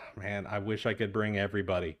 Man, I wish I could bring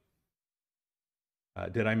everybody.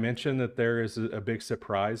 Did I mention that there is a big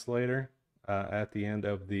surprise later at the end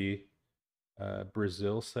of the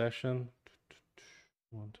Brazil session?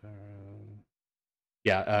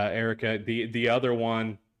 Yeah, Erica, the other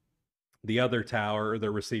one, the other tower,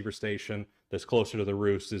 the receiver station that's closer to the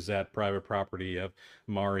roost is that private property of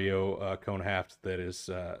Mario Conehaft that is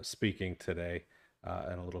speaking today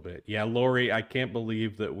in a little bit. Yeah, Lori, I can't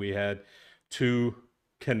believe that we had 2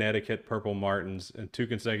 Connecticut purple martins in 2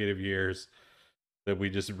 consecutive years that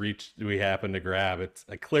we happened to grab. It's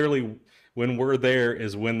clearly when we're there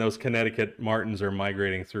is when those Connecticut martins are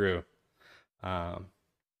migrating through.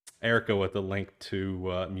 Erica with the link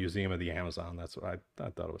to Museum of the Amazon. That's what I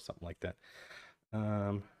thought it was something like that.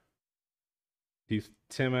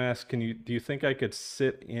 Tim asks, do you think I could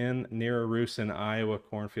sit in near a roost in Iowa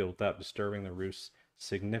cornfield without disturbing the roost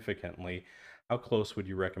significantly? How close would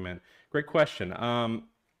you recommend? Great question.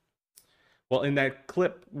 Well, in that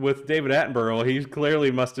clip with David Attenborough, he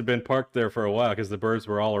clearly must have been parked there for a while because the birds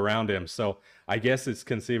were all around him. So I guess it's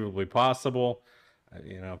conceivably possible.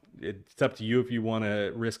 It's up to you if you want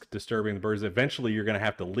to risk disturbing the birds. Eventually, you're going to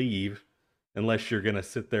have to leave unless you're going to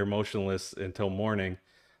sit there motionless until morning.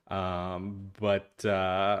 But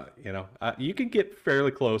you can get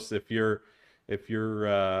fairly close if you're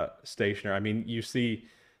stationary. I mean, you see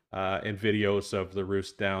in videos of the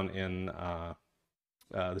roost down in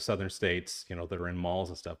the southern states, that are in malls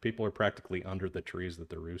and stuff. People are practically under the trees that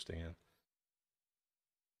they're roosting in.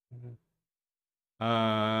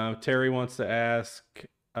 Terry wants to ask,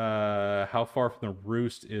 how far from the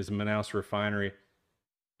roost is Manaus refinery?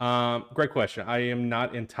 Great question. I am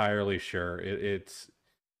not entirely sure. It's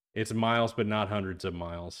miles, but not hundreds of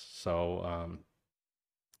miles. So,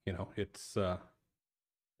 it's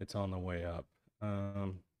on the way up.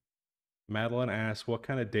 Madeline asks, what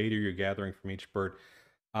kind of data are you gathering from each bird?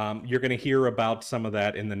 You're going to hear about some of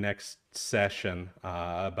that in the next session,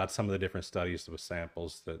 about some of the different studies with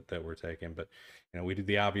samples that we're taking. But, we did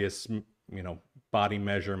the obvious, body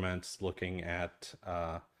measurements, looking at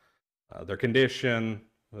their condition,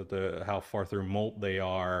 how far through molt they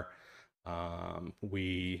are.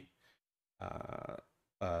 We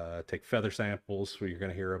take feather samples, who you're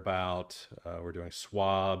going to hear about. We're doing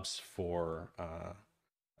swabs for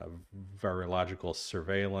virological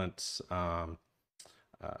surveillance. We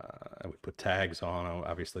put tags on them.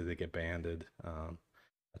 Obviously, they get banded,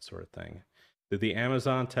 that sort of thing. Do the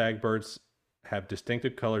Amazon tag birds have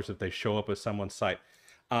distinctive colors if they show up at someone's site?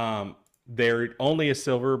 They're only a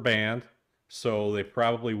silver band, so they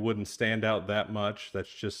probably wouldn't stand out that much.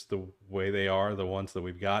 That's just the way they are, the ones that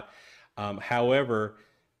we've got. However,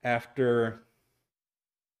 after, I don't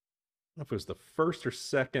know if it was the first or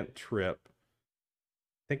second trip,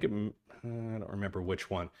 I don't remember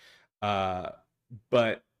which one.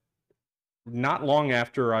 But not long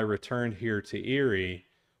after I returned here to Erie,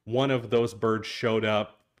 one of those birds showed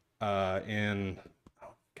up in,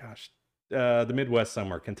 the Midwest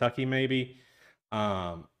somewhere, Kentucky maybe.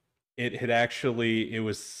 It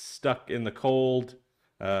was stuck in the cold,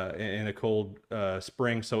 in a cold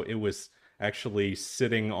spring, so it was actually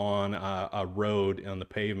sitting on a road on the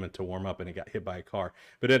pavement to warm up, and it got hit by a car.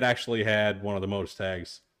 But it actually had one of the MODIS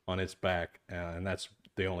tags on its back, and that's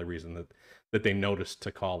the only reason that they noticed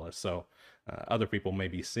to call us. So other people may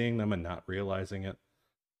be seeing them and not realizing it.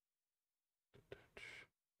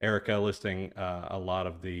 Erica listing a lot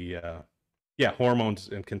of the hormones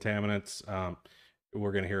and contaminants.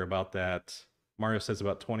 We're going to hear about that. Mario says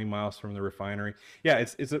about 20 miles from the refinery. Yeah,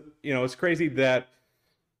 it's crazy that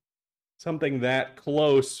something that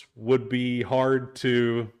close would be hard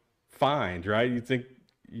to find, right? You'd think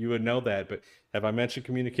you would know that, but have I mentioned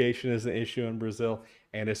communication is an issue in Brazil?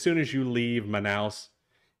 And as soon as you leave Manaus,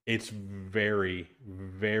 it's very,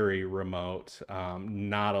 very remote.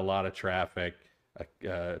 Not a lot of traffic.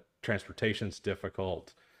 Transportation's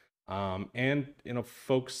difficult. And,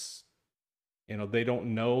 folks, they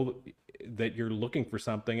don't know that you're looking for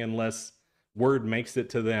something unless word makes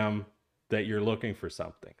it to them that you're looking for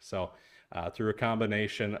something. So through a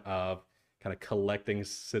combination of kind of collecting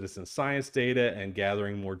citizen science data and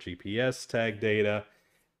gathering more GPS tag data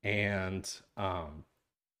and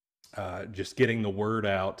just getting the word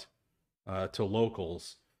out to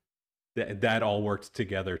locals, that all worked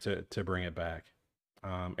together to bring it back.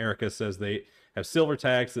 Erica says they have silver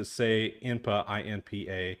tags that say INPA,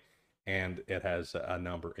 INPA, and it has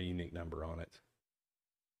a unique number on it.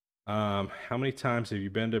 How many times have you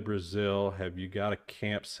been to Brazil? Have you got a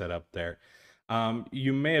camp set up there?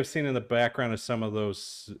 You may have seen in the background of some of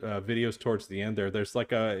those videos towards the end there, it's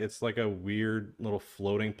like a weird little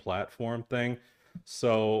floating platform thing.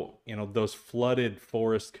 So, those flooded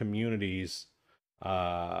forest communities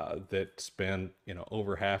that spend,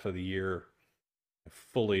 over half of the year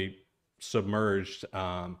fully submerged,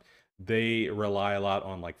 they rely a lot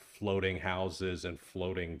on like floating houses and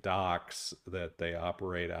floating docks that they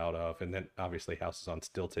operate out of. And then obviously houses on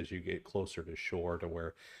stilts as you get closer to shore to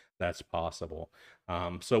where that's possible.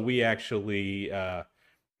 So we actually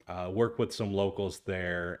work with some locals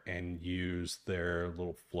there and use their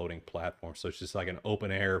little floating platform. So it's just like an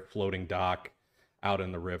open air floating dock out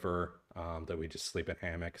in the river that we just sleep in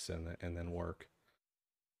hammocks and then work.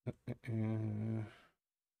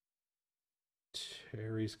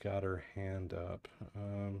 Terry's got her hand up.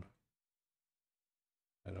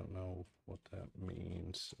 I don't know what that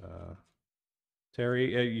means.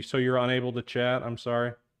 Terry, so you're unable to chat? I'm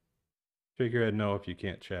sorry. Shake your head no if you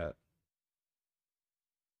can't chat.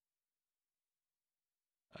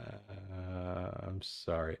 I'm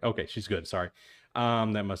sorry. Okay, she's good. Sorry.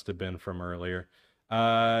 That must have been from earlier.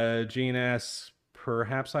 Gene asks,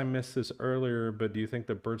 perhaps I missed this earlier, but do you think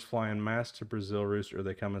the birds fly en masse to Brazil roost, or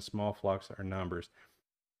they come in small flocks or numbers?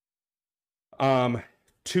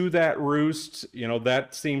 To that roost,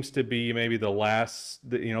 that seems to be maybe the last,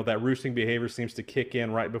 that roosting behavior seems to kick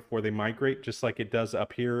in right before they migrate, just like it does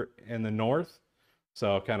up here in the north.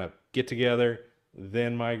 So kind of get together,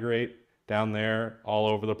 then migrate. Down there, all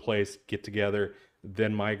over the place, get together,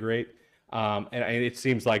 then migrate. And it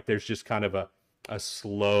seems like there's just kind of a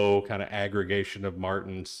slow kind of aggregation of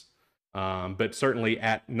martins. But certainly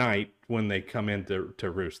at night, when they come in to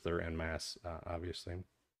roost, they're en masse, obviously.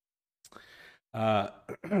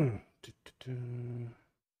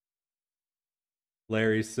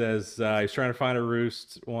 Larry says he's trying to find a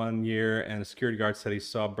roost one year, and a security guard said he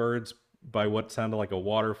saw birds by what sounded like a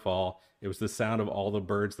waterfall. It was the sound of all the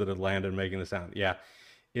birds that had landed making the sound. Yeah,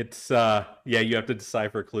 it's you have to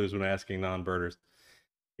decipher clues when asking non-birders.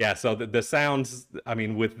 Yeah, so the sounds, I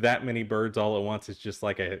mean, with that many birds all at once, it's just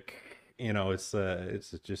like it's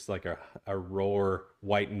just like a roar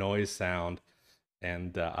white noise sound.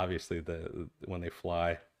 And obviously when they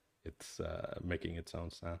fly, it's making its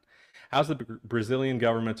own sound. How's the Brazilian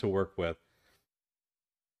government to work with?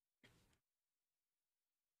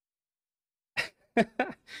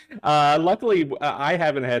 Luckily, I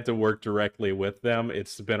haven't had to work directly with them.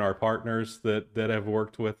 It's been our partners that have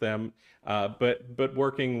worked with them. But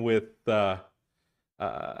working with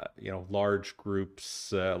large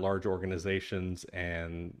groups, large organizations,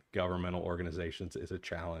 and governmental organizations is a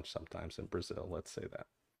challenge sometimes in Brazil. Let's say that.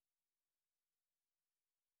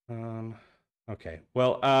 Okay.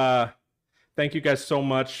 Well, thank you guys so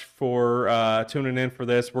much for tuning in for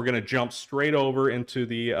this. We're going to jump straight over into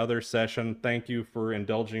the other session. Thank you for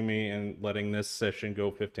indulging me and letting this session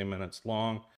go 15 minutes long.